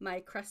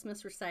my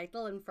Christmas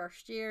recital in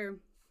first year,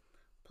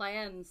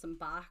 playing some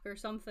Bach or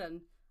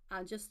something,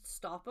 and just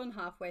stopping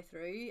halfway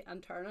through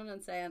and turning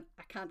and saying,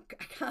 I can't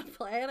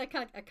play it,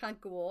 I can't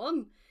go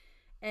on.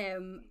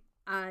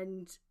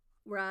 And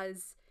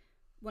whereas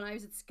when I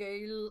was at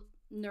school,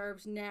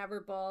 nerves never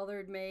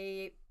bothered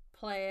me,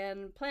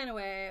 playing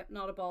away,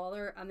 not a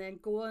bother, and then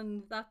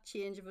going that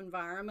change of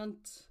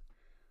environment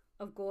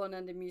of going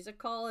into music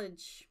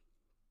college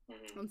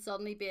and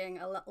suddenly being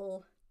a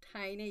little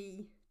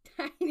tiny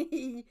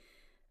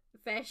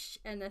fish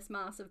in this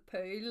massive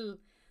pool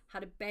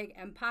had a big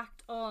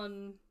impact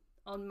on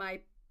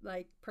my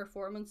like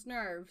performance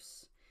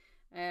nerves.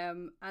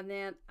 And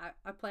then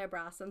I play a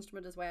brass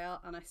instrument as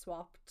well, and I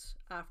swapped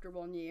after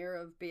 1 year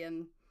of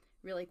being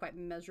really quite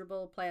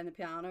miserable playing the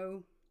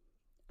piano,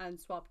 and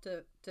swapped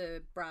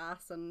to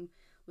brass and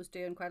was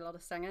doing quite a lot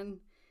of singing.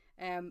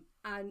 And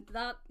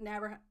that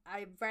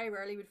I very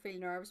rarely would feel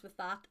nerves with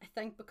that. I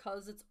think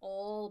because it's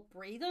all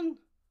breathing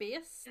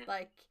based,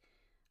 like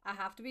I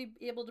have to be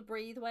able to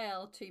breathe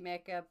well to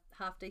make a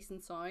half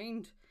decent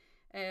sound.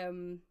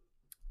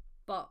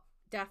 But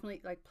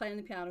definitely like playing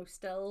the piano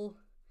still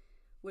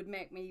would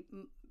make me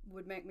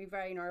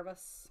very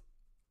nervous.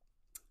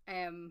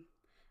 And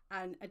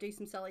I do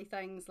some silly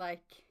things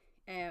like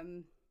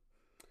you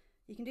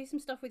can do some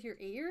stuff with your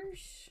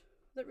ears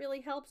that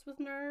really helps with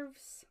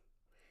nerves.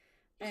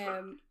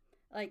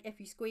 Like if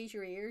you squeeze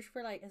your ears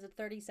for like, is it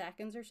 30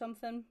 seconds or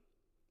something?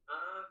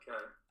 Okay.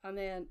 And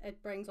then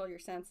it brings all your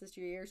senses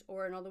to your ears.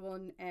 Or another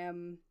one,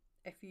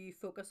 if you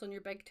focus on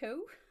your big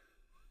toe.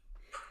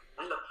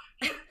 I love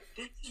this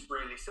is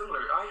really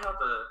similar. I've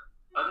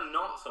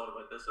not thought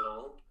about this at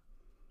all,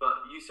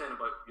 but you saying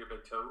about your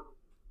big toe,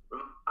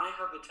 I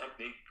have a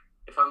technique.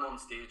 If I'm on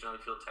stage and I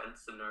feel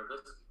tense and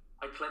nervous,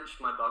 I clench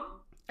my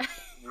bum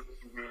really,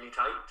 really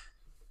tight,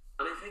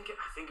 and I think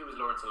it was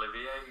Laurence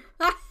Olivier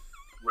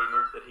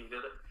rumored that he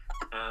did it.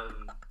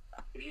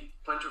 If you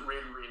clench it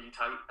really, really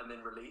tight and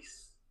then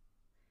release,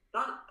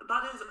 that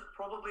is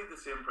probably the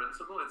same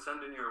principle. It's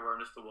sending your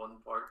awareness to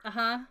one part,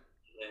 and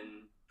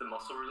then the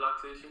muscle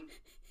relaxation.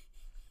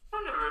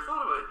 I never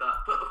thought about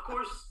that, but of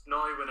course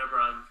now whenever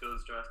I'm feeling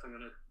stressed, I'm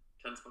gonna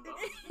tense my bum.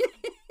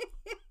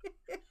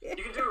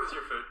 You can do it with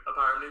your foot,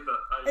 apparently, but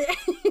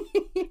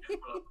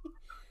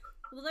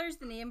well, there's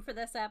the name for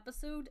this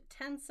episode: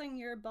 tensing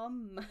your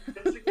bum.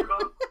 Tensing your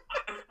bum.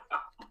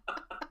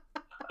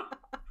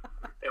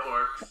 It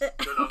works.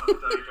 Don't know how to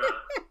try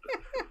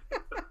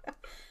it.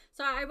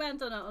 So I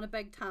went on a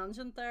big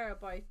tangent there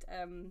about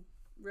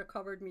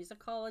recovered music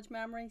college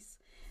memories.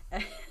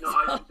 No,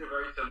 I think they're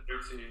very similar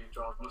to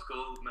drama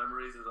school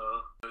memories as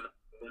well.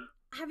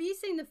 Have you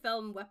seen the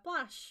film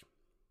Whiplash?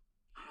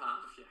 I have,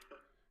 yeah.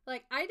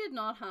 Like, I did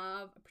not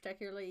have a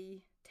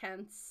particularly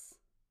tense,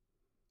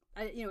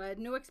 I had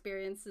no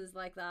experiences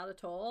like that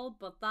at all,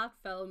 but that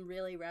film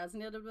really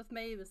resonated with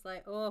me. It was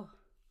like, oh,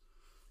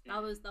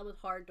 That was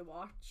hard to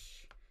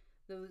watch.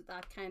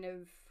 That kind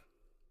of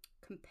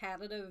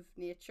competitive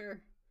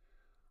nature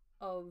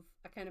of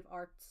a kind of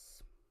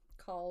arts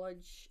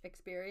college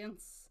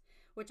experience,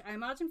 which I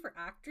imagine for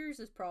actors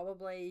is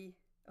probably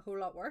a whole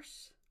lot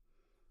worse.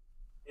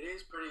 It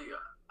is pretty.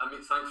 I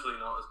mean, thankfully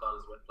not as bad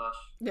as Whiplash.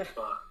 Yeah.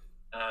 But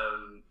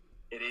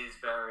it is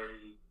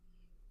very,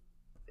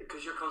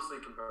 because you're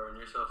constantly comparing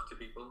yourself to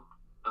people.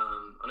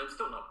 And I'm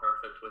still not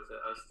perfect with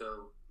it. I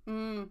still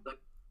like,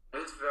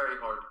 and it's very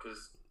hard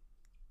because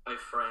I have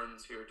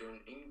friends who are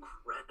doing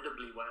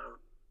incredibly well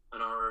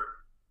and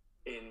are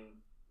in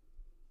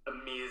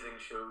amazing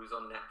shows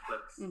on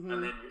Netflix, and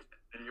then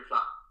you're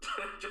flat,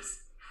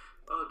 just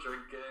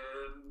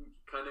drinking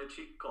kind of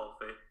cheap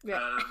coffee.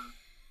 Yeah.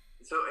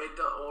 So I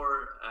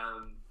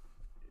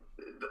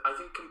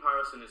think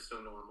comparison is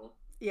so normal.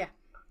 Yeah.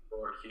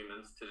 For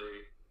humans to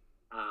do,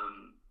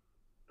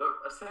 but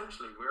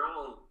essentially we're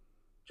all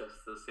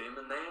just the same,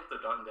 and they have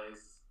their down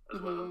days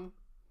as well.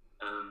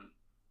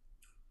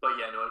 But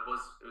yeah, no, it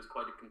was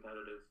quite a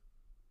competitive.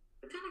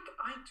 But then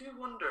I do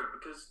wonder,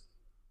 because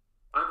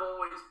I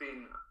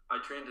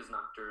trained as an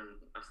actor and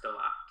I still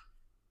act,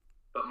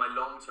 but my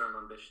long-term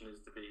ambition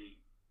is to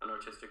be an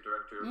artistic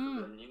director of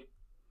the venue.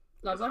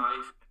 Lovely.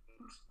 I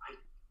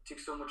take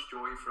so much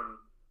joy from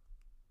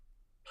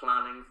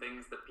planning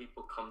things that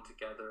people come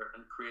together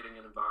and creating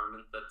an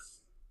environment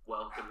that's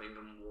welcoming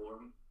and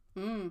warm.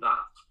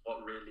 That's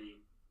what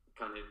really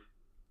kind of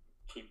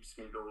keeps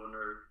me going,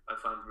 or I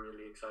find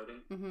really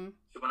exciting.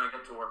 So when I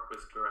get to work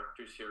with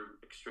directors who are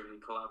extremely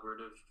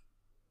collaborative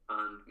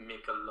and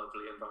make a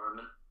lovely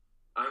environment,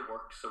 I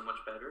work so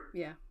much better.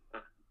 Yeah.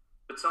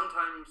 But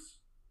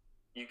sometimes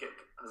you get,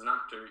 as an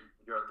actor,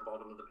 you're at the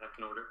bottom of the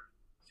pecking order,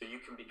 so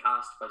you can be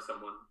cast by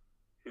someone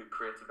who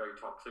creates a very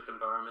toxic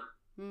environment.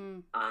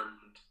 And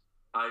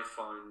I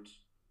found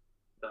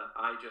that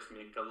I just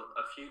make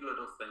a few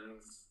little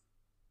things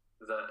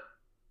that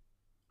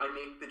I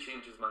make the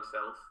changes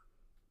myself.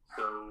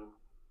 So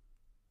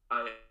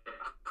I'm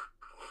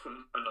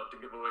not to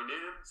give away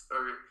names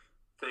or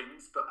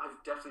things, but I've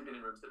definitely been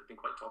in rooms that have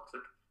been quite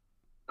toxic,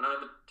 and I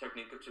have a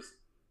technique of just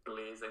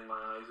glazing my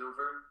eyes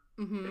over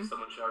if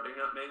someone's shouting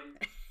at me,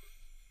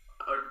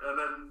 and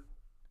then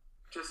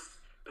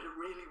but it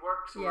really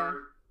works. Yeah.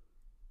 Or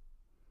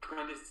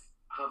kind of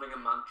having a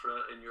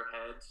mantra in your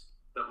head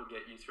that will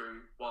get you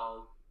through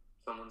while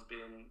someone's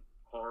being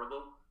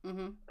horrible.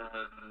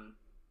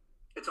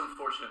 It's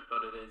unfortunate,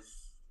 but it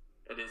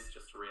is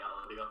just the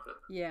reality of it.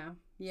 Yeah.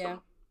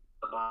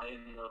 The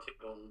buy-in, they'll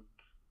take on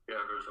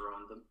whoever's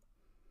around them.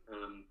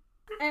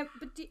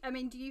 But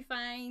do you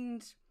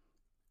find,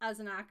 as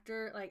an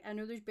actor, like, I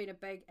know there's been a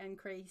big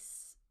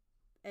increase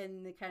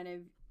in the kind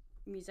of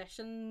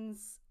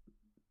musicians,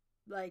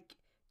 like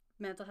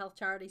mental health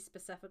charities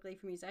specifically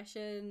for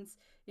musicians.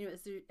 You know,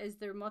 is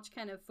there much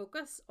kind of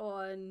focus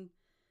on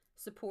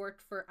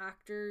support for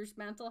actors'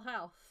 mental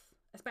health,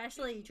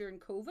 especially during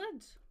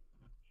COVID?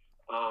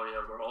 Oh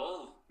yeah, we're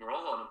all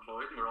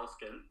unemployed and we're all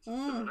skint.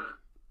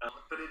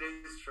 But it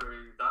is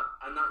true that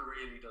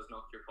really does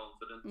knock your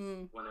confidence.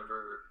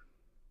 Whenever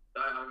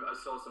I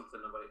saw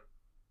something about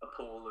a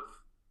poll of,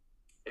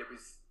 it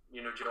was,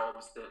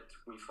 jobs that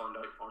we found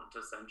out aren't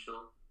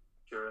essential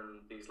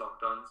during these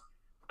lockdowns,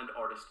 and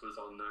artist was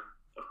on there,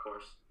 of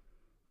course.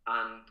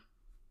 And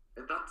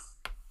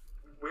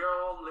we're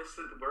all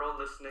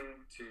listening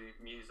to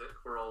music,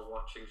 we're all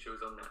watching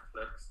shows on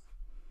Netflix.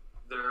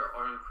 There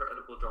are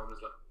incredible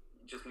dramas, like,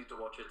 you just need to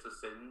watch It's a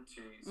Sin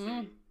to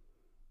see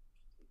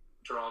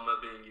drama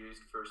being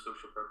used for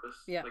social purpose.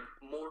 Yeah. Like,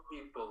 more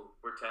people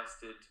were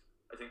tested,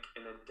 I think,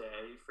 in a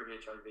day for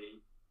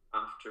HIV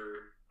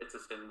after It's a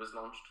Sin was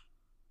launched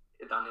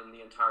than in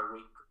the entire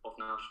week of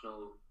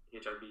National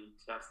HIV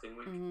Testing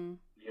Week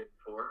the year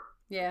before.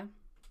 Yeah.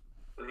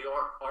 The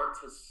art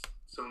has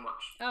so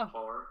much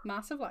power.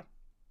 Massively.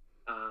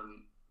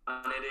 And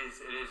it is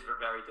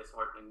very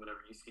disheartening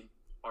whenever you see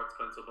Arts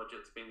Council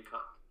budgets being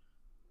cut.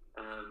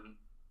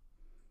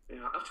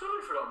 I've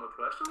totally forgotten what the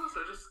question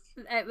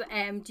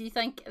was. Do you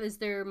think, is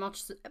there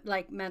much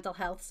like mental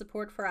health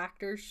support for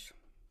actors?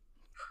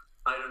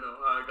 I don't know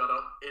how I got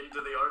up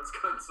into the Arts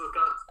Council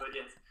cuts, but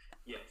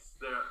yes,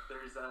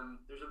 there's a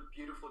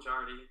beautiful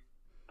charity,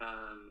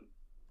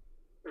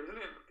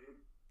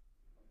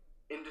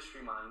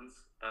 Industry Minds,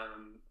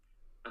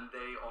 and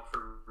they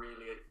offer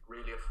really,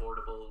 really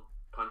affordable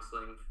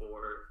counselling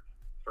for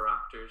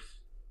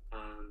actors,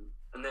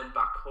 and then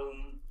back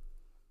home,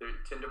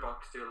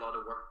 Tinderbox do a lot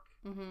of work.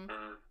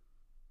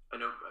 I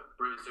know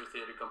Bruiser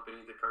Theatre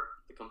Company, the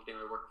company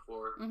I work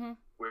for,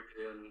 we're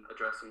doing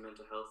addressing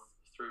mental health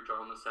through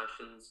drama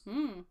sessions.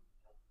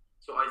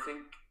 So I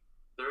think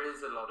there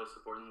is a lot of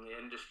support, and the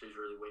industry's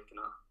really waking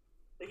up.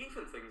 Like,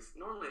 even things,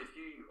 normally if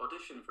you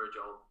audition for a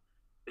job,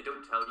 they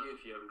don't tell you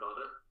if you haven't got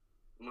it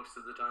most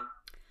of the time.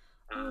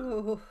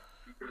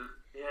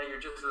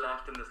 You're just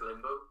left in this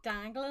limbo.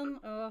 Dangling.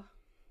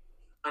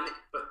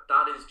 But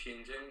that is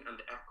changing,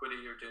 and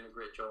Equity are doing a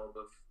great job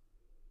of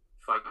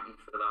fighting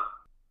for that.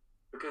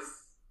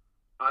 Because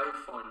I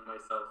find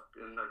myself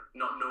in like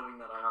not knowing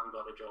that I haven't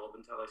got a job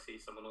until I see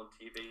someone on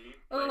TV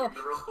Oh. playing the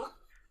role,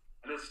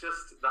 and it's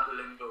just that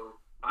limbo.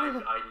 I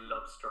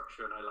love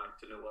structure and I like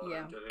to know what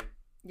I'm doing.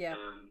 Yeah.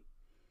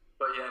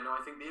 But yeah, no,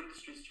 I think the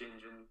industry's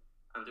changing,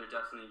 and there are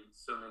definitely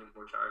so many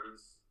more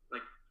charities.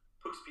 Like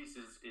Post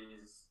Pieces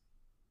is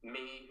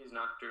me, who's an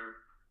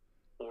actor,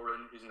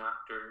 Oren, who's an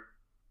actor,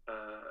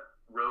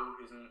 Ro,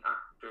 who's an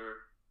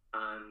actor,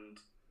 and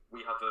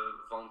we have a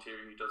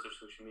volunteer who does our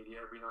social media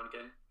every now and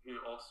again, who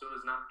also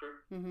is an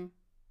actor. Mm-hmm.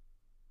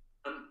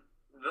 And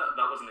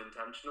that wasn't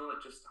intentional.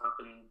 It just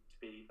happened to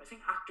be. I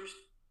think actors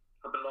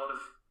have a lot of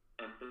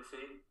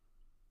empathy.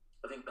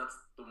 I think that's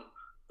the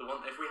one.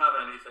 If we have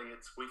anything,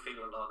 it's we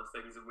feel a lot of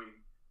things and we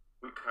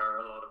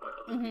care a lot about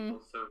other people.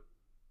 So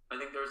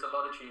I think there's a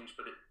lot of change,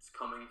 but it's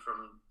coming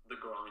from the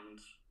ground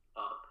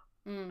up,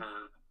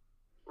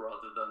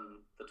 rather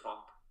than the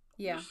top.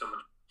 Yeah. There's so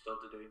much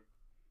still to do.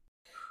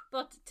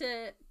 But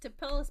to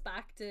pull us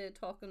back to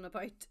talking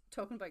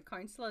about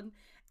counselling,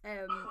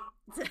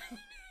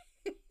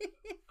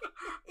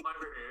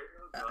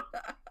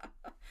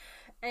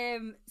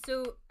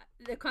 so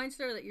the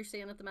counsellor that you're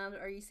seeing at the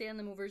moment, are you seeing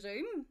them over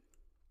Zoom?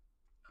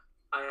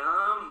 I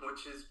am,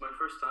 which is my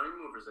first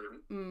time over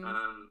Zoom.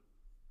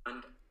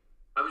 And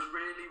I was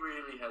really,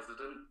 really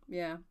hesitant.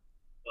 Yeah.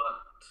 But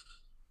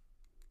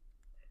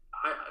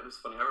it was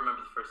funny. I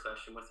remember the first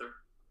session with her.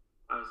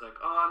 I was like,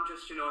 oh, I'm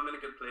just, I'm in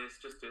a good place,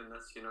 just doing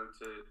this, to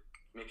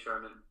make sure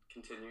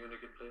continue in a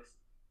good place.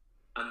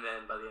 And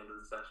then by the end of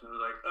the session, I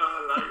was like,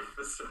 oh, life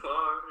is so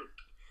hard.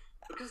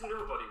 Because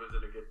nobody was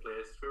in a good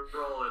place. We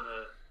were all in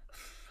a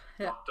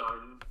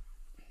lockdown.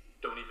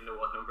 Don't even know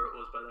what number it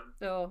was by then.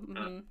 Oh,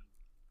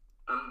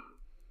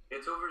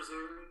 it's over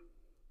Zoom,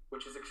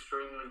 which is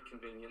extremely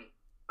convenient.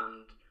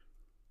 And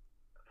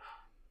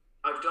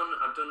I've done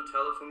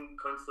telephone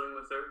counselling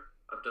with her.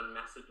 I've done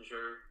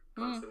messenger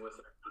counselling with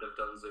her, and I've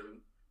done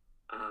Zoom.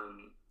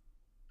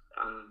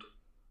 And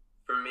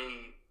for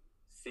me,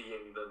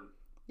 seeing them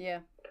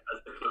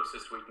as the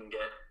closest we can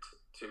get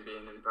to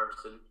being in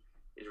person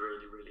is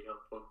really, really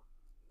helpful.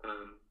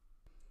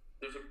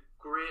 There's a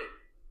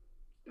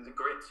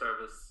great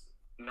service,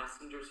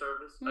 messenger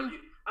service.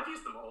 I've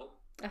used them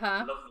all.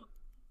 I love them.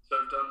 So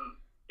I've done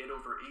it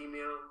over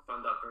email,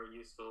 found that very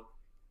useful.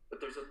 But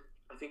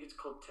I think it's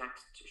called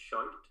Text to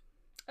Shout.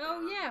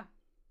 Oh, yeah.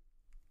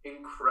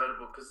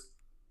 Incredible, because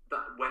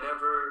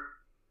whenever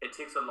it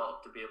takes a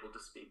lot to be able to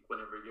speak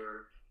whenever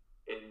you're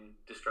in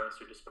distress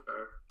or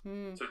despair.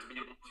 So to be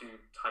able to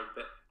type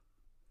it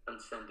and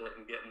send it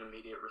and get an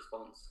immediate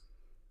response,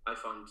 I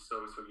found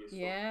so useful.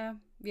 Yeah.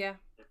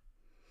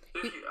 So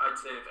I'd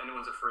say if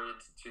anyone's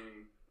afraid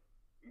to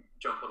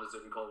jump on a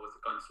Zoom call with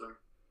a counsellor,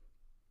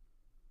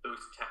 those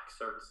text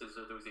services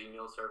or those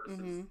email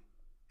services,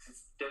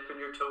 it's dipping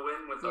your toe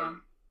in with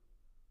them.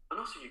 And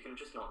also you can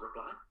just not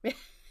reply.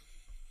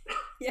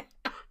 Yeah.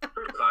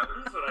 First time,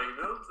 that's what I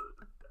emailed.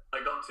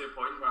 I got to a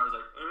point where I was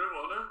like, I don't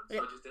want to,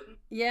 so I just didn't.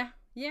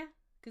 Yeah,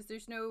 because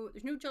there's no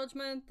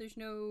judgment, there's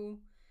no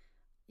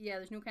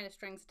kind of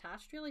strings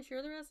attached, really.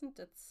 Sure there isn't.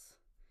 It's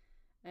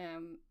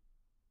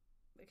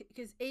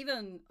because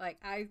even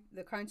like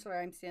the counsellor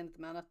I'm seeing at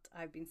the minute,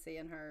 I've been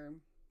seeing her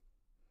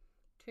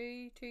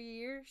 2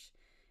 years.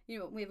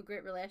 We have a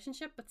great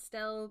relationship, but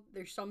still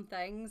there's some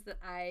things that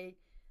I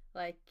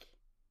like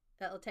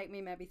that'll take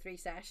me maybe 3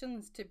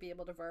 sessions to be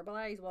able to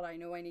verbalize what I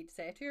know I need to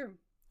say to her,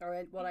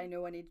 or what I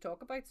know I need to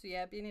talk about. So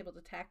yeah, being able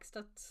to text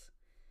it,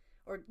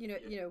 or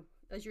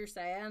as you're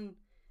saying,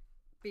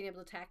 being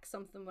able to text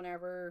something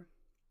whenever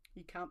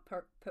you can't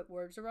put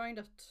words around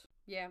it.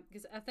 Yeah,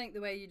 because I think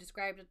the way you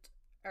described it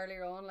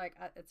earlier on, like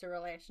it's a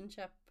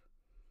relationship,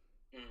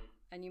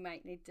 and you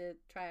might need to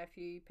try a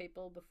few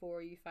people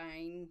before you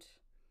find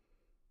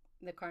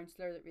the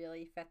counsellor that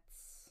really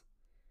fits,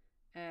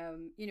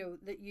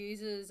 that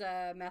uses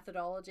a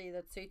methodology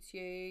that suits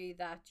you,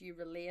 that you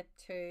relate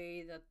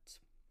to,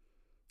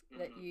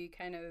 that you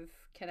kind of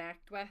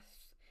connect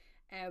with.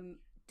 How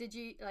did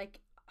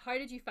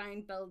you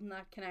find building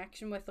that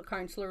connection with the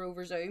counsellor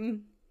over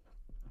Zoom?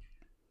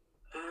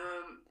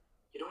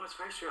 It's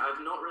very true.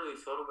 I've not really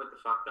thought about the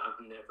fact that I've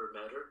never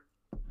met her.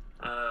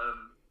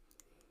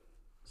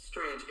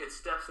 Strange.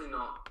 It's definitely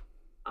not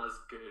as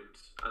good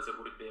as it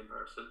would be in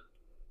person.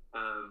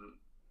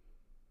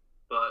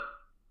 But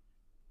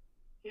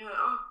yeah,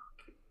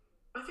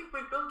 I think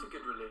we've built a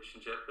good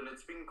relationship, and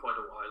it's been quite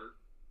a while.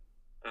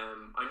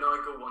 I know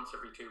I go once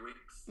every 2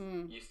 weeks.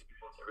 Used to be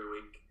once every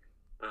week.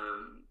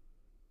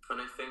 And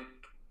I think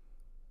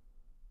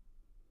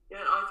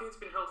it's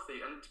been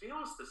healthy. And to be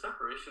honest, the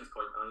separation's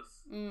quite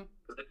nice,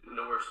 because I didn't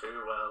know her so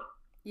well.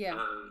 Yeah.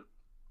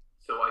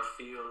 So I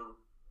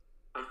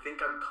think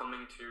I'm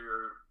coming to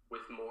her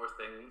with more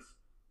things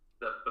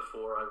that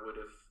before I would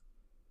have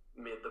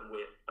made them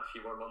wait a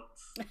few more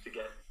months to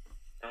get.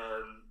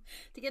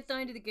 To get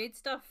down to the good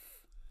stuff.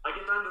 I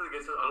get down to the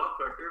good stuff a lot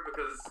quicker,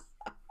 because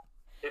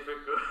if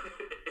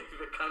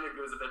it kind of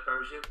goes a bit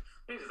pear-shaped,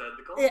 I just end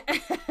the call. Yeah.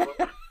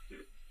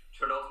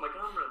 Turn off my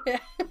camera.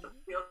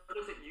 The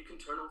other thing, you can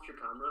turn off your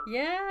camera.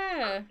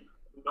 Yeah.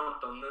 I've not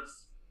done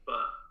this,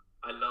 but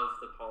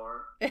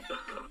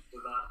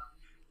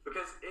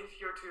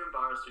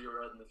car, so you're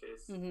red in the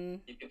face. Mm-hmm.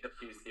 You can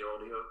just use the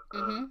audio.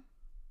 Mm-hmm.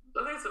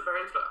 I think it's a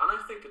very, and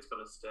I think it's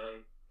going to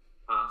stay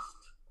past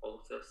all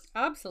of this.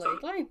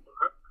 Absolutely.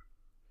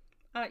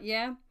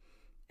 Yeah.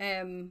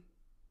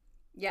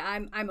 Yeah,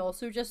 I'm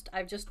also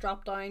I've just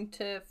dropped down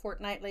to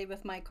fortnightly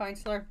with my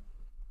counsellor.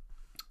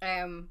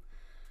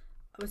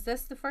 Was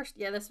this the first?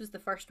 Yeah, this was the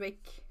first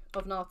week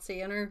of not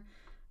seeing her.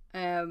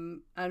 I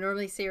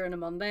normally see her on a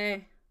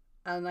Monday,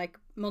 and like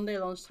Monday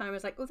lunchtime, I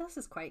was like, oh, this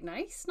is quite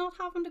nice, not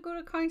having to go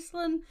to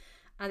counselling.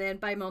 And then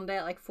by Monday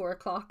at like 4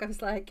 o'clock, I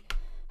was like,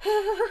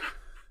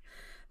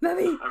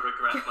 maybe I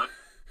regret my.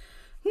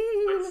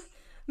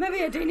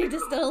 maybe I do need to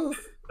still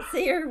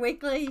see her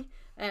weekly.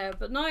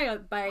 But now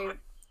by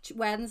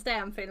Wednesday,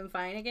 I'm feeling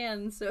fine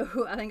again.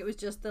 So I think it was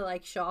just the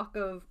like shock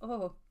of,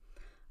 oh,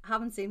 I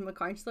haven't seen my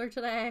counsellor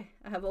today.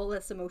 I have all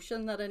this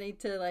emotion that I need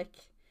to like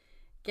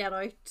get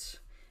out.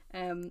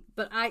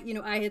 But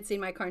I had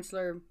seen my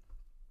counsellor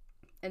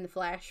in the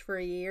flesh for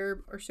a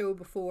year or so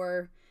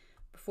before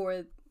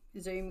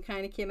Zoom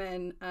kind of came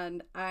in,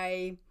 and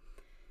I,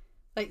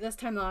 like this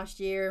time last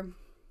year,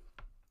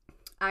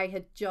 I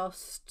had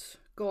just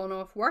gone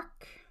off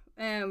work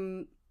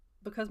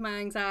because my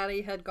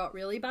anxiety had got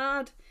really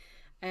bad,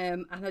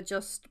 and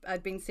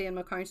I'd been seeing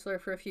my counsellor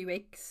for a few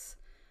weeks,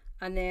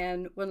 and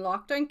then when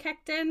lockdown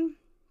kicked in,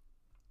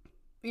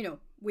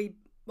 we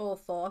all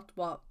thought,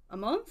 what, a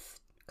month,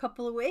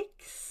 couple of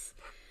weeks.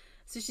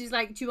 So she's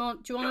like, do you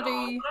want to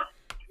do?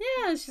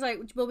 Yeah, she's like,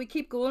 will we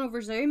keep going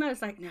over Zoom? I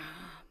was like, no,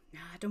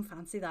 I don't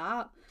fancy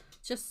that.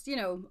 Just,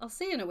 I'll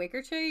see you in a week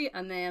or two.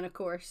 And then, of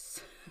course,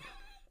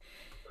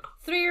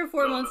 3 or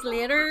 4 months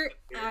later,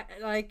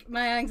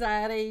 my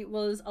anxiety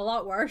was a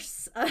lot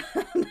worse, and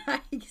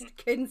I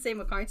couldn't see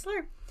my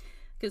counsellor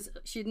because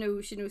she'd no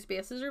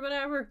spaces or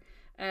whatever.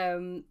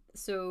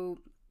 So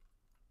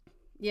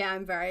yeah,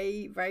 I'm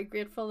very, very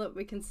grateful that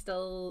we can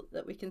still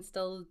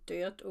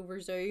do it over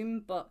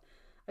Zoom. But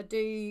I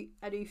do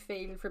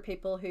feel for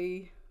people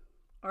who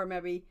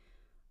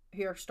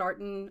are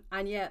starting,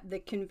 and yet the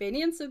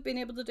convenience of being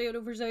able to do it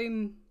over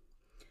Zoom,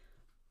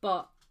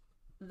 but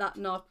that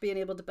not being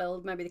able to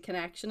build maybe the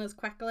connection as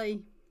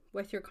quickly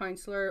with your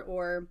counsellor,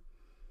 or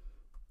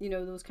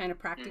those kind of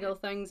practical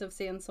things of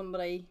seeing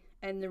somebody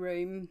in the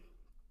room.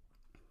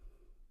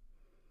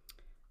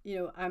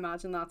 I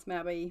imagine that's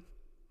maybe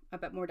a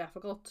bit more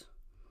difficult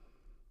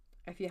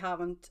if you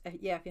haven't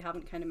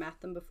kind of met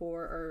them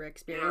before or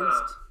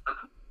experienced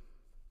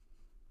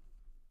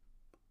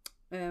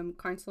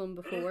counselling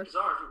before. It is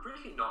bizarre. I've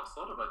really not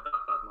thought about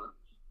that much.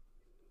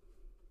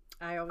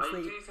 I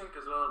do think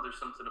as well there's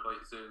something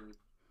about Zoom.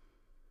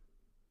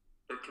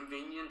 The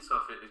convenience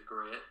of it is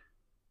great,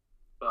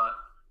 but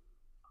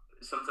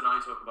something I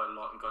talk about a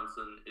lot in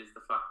counselling is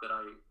the fact that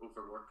I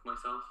overwork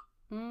myself.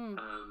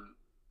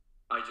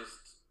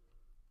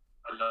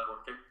 I love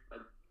working.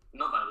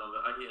 Not that I love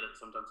it, I hate it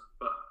sometimes,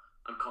 but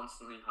I'm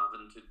constantly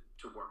having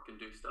to work and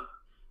do stuff.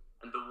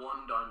 And the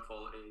one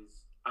downfall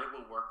is I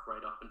will work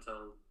right up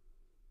until,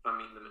 if I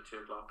meet them at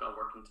 2 o'clock, I'll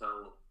work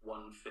until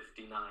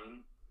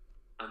 1:59,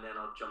 and then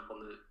I'll jump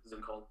on the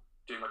Zoom call,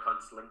 do my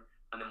counselling,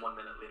 and then 1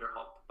 minute later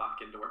hop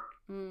back into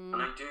work. And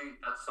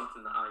that's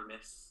something that I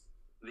miss,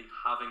 the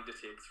having to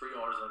take 3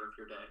 hours out of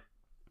your day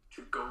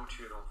to go to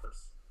an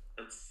office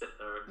and sit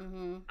there,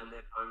 and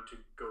then having to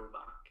go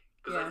back.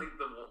 Because I think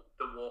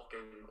the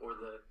walking or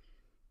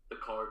the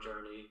car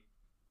journey,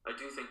 I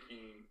do think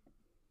you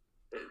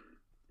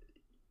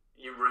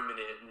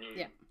ruminate and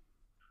you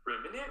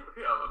ruminate.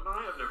 Who am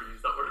I? I've never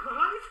used that word in my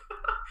life.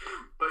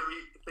 But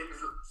things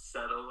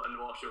settle and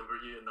wash over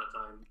you in that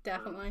time.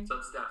 Definitely. So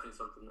that's definitely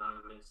something that I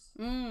miss.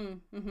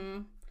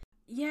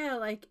 Yeah,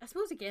 like I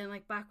suppose again,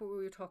 like back what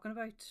we were talking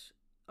about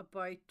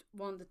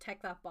wanting to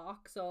tick that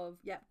box of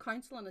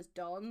counselling is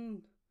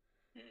done.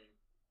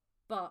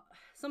 But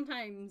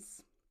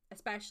sometimes,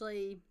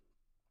 especially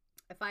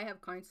if I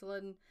have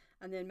counselling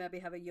and then maybe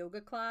have a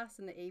yoga class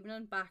in the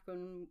evening, back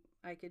when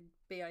I could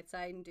be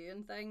outside and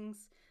doing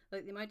things,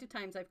 like the amount of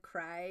times I've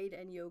cried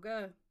in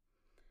yoga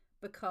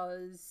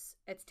because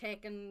it's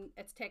taken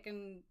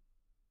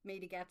me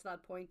to get to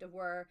that point of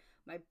where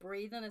my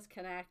breathing is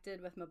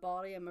connected with my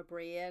body and my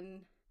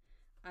brain,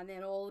 and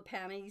then all the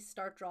pennies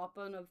start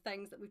dropping of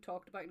things that we've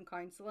talked about in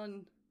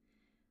counselling.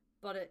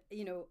 But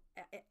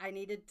I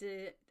needed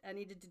to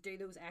do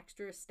those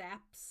extra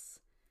steps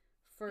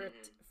for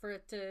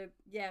it to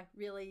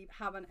really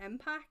have an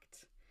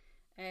impact.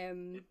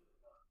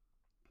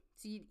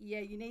 So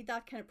you need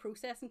that kind of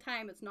processing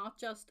time. It's not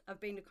just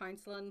I've been to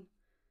counselling,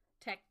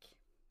 tick,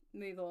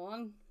 move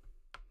on.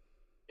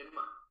 In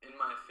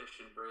my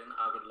efficient brain,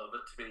 I would love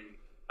it to be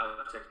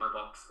I've ticked my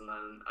box and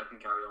then I can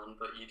carry on.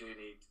 But you do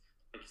need,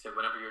 like you said,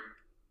 whenever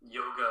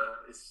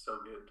yoga is so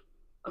good.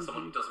 As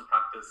someone who doesn't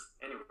practice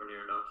anywhere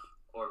near enough,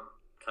 or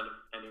kind of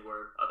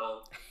anywhere at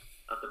all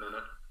at the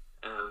minute,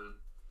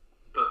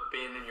 but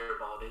being in your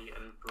body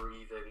and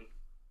breathing,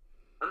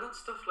 and that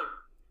stuff, like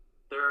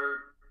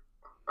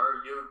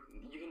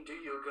you can do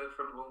yoga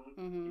from home.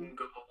 You can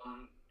go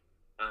on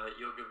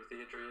yoga with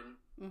Adrian.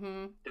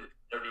 Did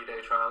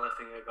 30-day trial. I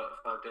think I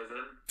got 5 days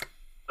in.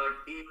 like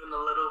even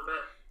a little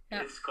bit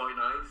Yeah. is quite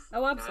nice.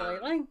 Oh,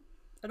 absolutely.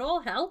 It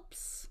all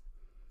helps.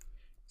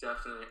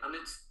 Definitely, and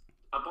it's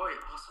about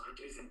also. I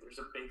do think there's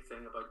a big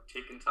thing about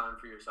taking time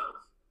for yourself,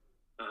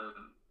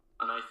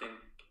 and I think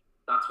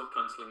that's what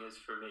counselling is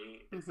for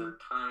me. It's a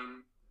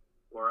time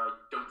where I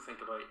don't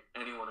think about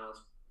anyone else,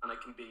 and I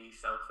can be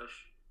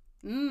selfish.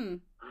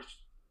 Mm. And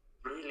it's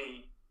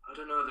really, I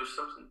don't know. There's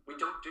something we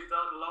don't do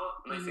that a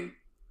lot, and I think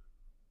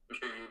I'm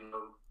sure you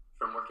know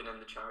from working in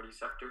the charity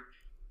sector,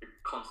 you're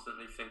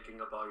constantly thinking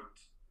about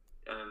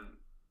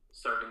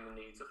serving the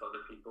needs of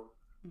other people.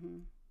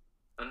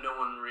 And no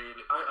one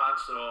really. I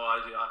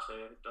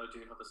do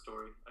have a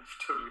story. I've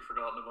totally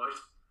forgotten about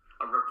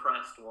a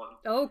repressed one.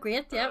 Oh,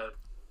 great! Yeah.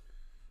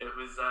 It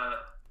was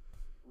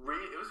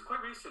it was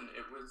quite recent.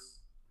 It was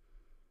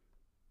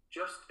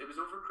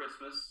over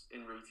Christmas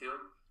in retail,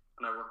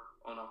 and I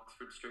work on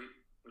Oxford Street,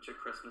 which at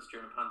Christmas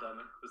during a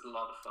pandemic was a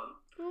lot of fun.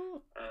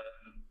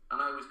 And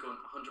I was going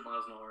 100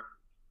 miles an hour,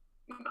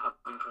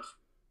 having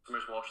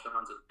customers wash their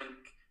hands at the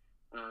sink,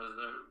 and I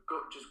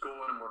was just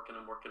going and working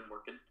and working and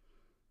working.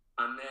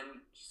 And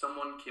then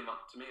someone came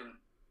up to me and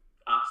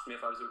asked me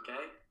if I was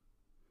okay.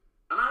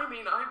 And I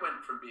mean, I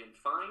went from being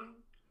fine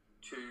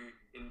to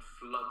in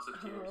floods of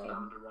tears and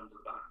having to run to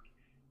the back.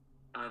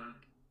 And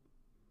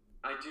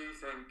I do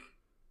think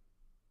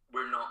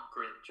we're not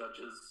great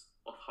judges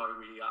of how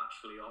we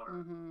actually are.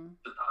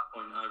 At that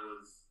point, I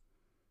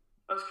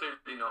was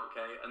clearly not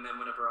okay. And then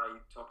whenever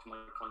I talked to my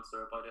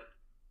counsellor about it,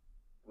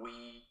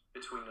 we,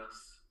 between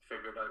us,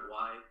 figured out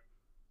why.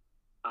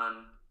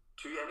 And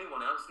to anyone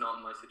else not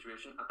in my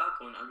situation, at that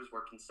point I was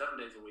working 7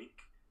 days a week,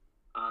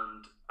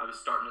 and I was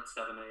starting at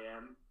 7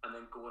 a.m. and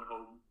then going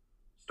home,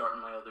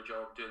 starting my other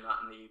job, doing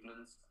that in the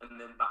evenings,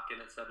 and then back in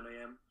at 7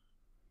 a.m.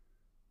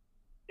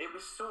 It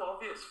was so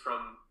obvious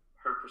from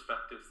her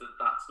perspective that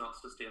that's not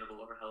sustainable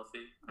or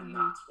healthy, and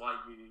that's why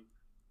we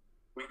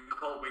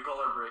call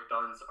our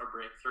breakdowns our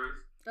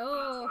breakthroughs. Oh,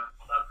 and that's why I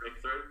call that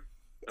breakthrough.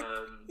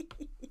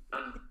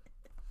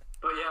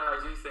 But yeah, I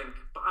do think,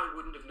 but I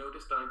wouldn't have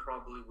noticed. I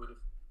probably would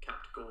have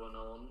kept going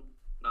on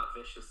that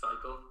vicious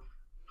cycle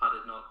had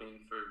it not been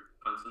through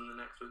counselling the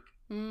next week.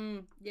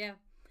 Yeah,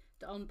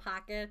 to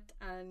unpack it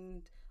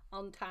and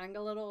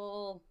untangle it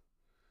all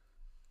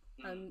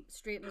and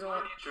straighten it all.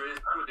 My nature is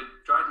I would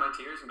have dried my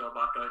tears and got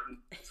back out and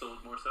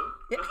sold more soap.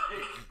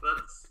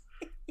 That's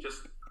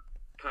just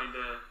kind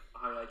of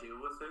how I deal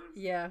with things.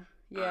 Yeah.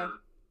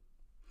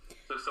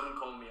 So someone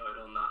calling me out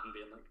on that and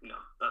being like, no,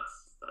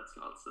 that's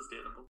not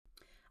sustainable.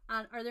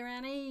 And are there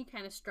any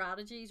kind of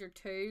strategies or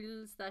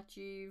tools that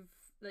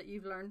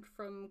you've learned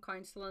from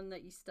counselling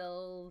that you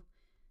still,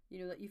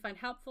 that you find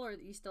helpful or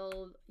that you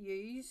still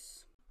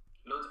use?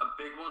 Loads. A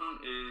big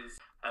one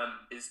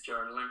is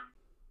journaling,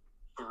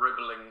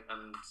 scribbling,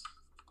 and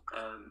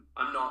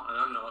I'm not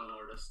an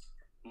artist.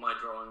 My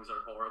drawings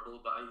are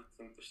horrible, but I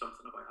think there's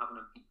something about having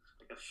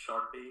a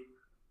Sharpie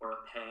or a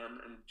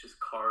pen and just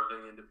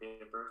carving into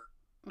paper.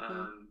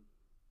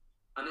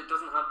 And it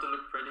doesn't have to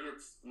look pretty.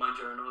 It's my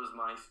journal is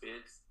my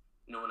space.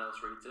 No one else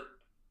reads it.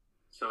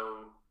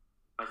 So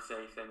I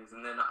say things,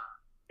 and then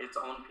it's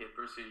on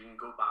paper, so you can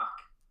go back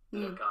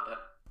and look at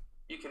it.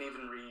 You can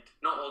even read.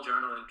 Not all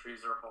journal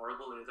entries are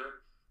horrible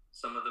either.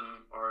 Some of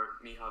them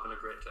are me having a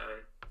great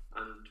day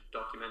and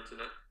documenting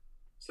it.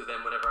 So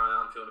then whenever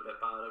I am feeling a bit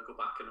bad, I'll go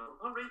back and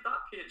I'll read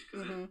that page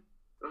because I'm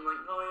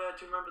like, oh yeah,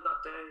 do you remember that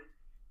day?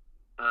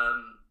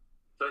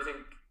 So I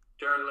think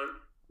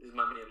journaling is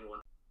my main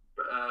one.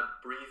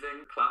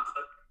 Breathing,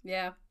 classic.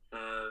 Yeah.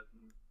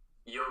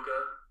 Yoga,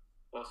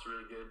 also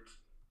really good.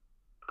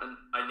 And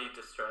I need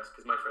to stress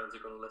because my friends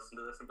are going to listen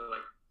to this and be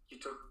like, you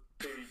do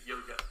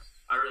yoga.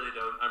 I really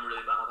don't. I'm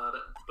really bad at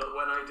it. But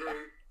when I do,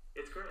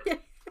 it's great.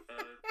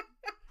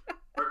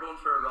 Or going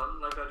for a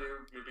run like I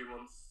do maybe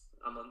once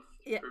a month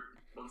or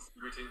once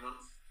every 2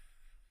 months.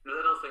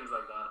 Little things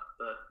like that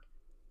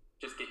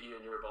just get you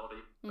in your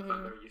body. I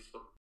find very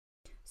useful.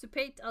 So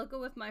Pete, I'll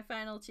go with my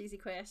final cheesy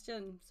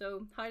question.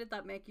 So how did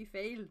that make you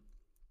feel?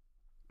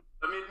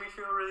 It made me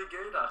feel really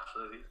good,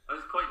 actually. I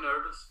was quite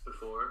nervous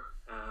before,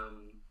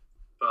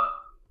 but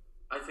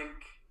I think,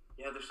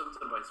 there's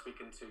something about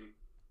speaking to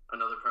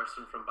another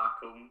person from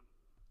back home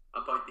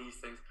about these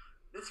things.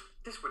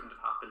 This wouldn't have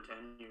happened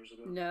 10 years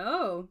ago.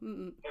 No.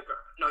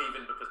 Not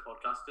even because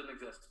podcasts didn't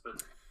exist,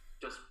 but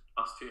just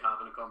us two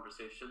having a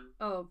conversation.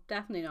 Oh,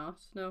 definitely not.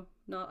 No,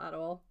 not at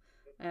all.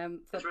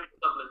 It's really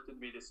uplifted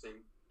me to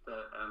see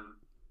that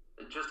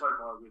just how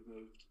far we've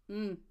moved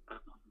and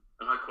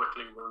how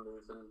quickly we're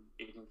moving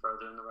even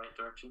further in the right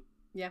direction.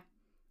 Yeah,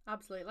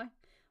 absolutely.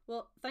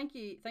 Well, thank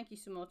you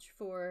so much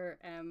for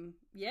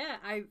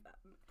I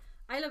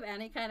love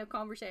any kind of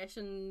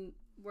conversation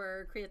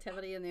where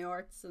creativity and the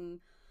arts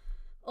and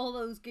all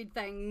those good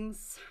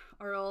things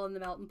are all in the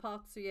melting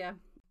pot. So yeah,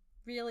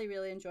 really,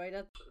 really enjoyed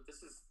it.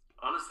 This is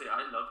honestly,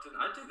 I loved it.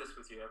 I do this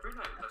with you every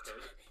night. Okay,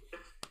 if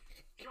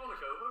you want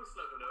to co-host,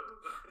 let me know.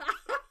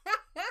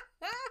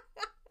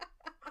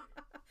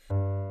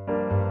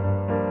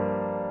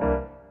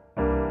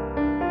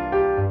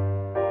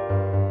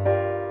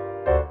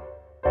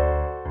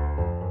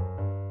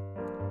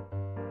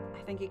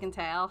 can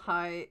tell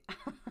how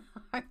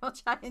how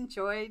much I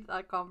enjoyed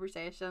that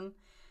conversation.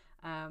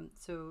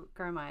 So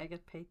Garmaya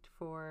get Pete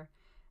for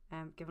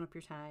giving up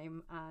your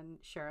time and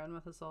sharing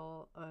with us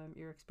all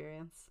your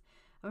experience.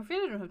 I'm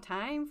afraid I don't have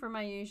time for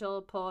my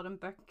usual pod and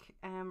book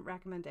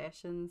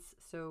recommendations,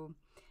 so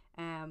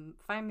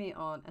find me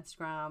on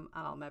Instagram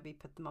and I'll maybe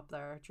put them up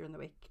there during the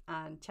week,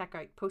 and check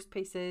out Post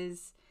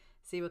Pieces,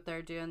 see what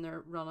they're doing.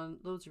 They're running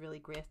loads of really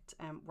great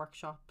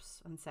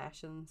workshops and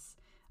sessions.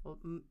 Well,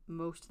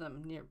 most of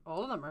them, near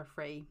all of them, are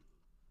free,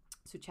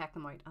 so check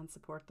them out and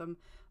support them.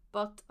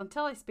 But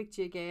until I speak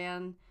to you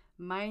again,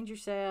 mind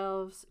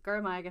yourselves,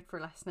 Gurmagat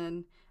for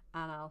listening,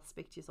 and I'll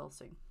speak to you all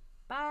soon.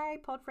 Bye,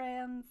 pod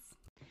friends.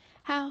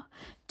 How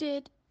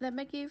did that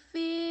make you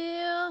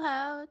feel?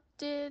 How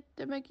did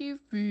that make you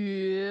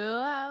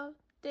feel? How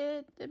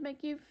did that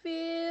make you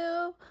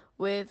feel?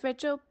 With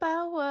Rachel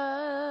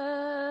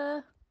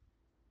Bauer.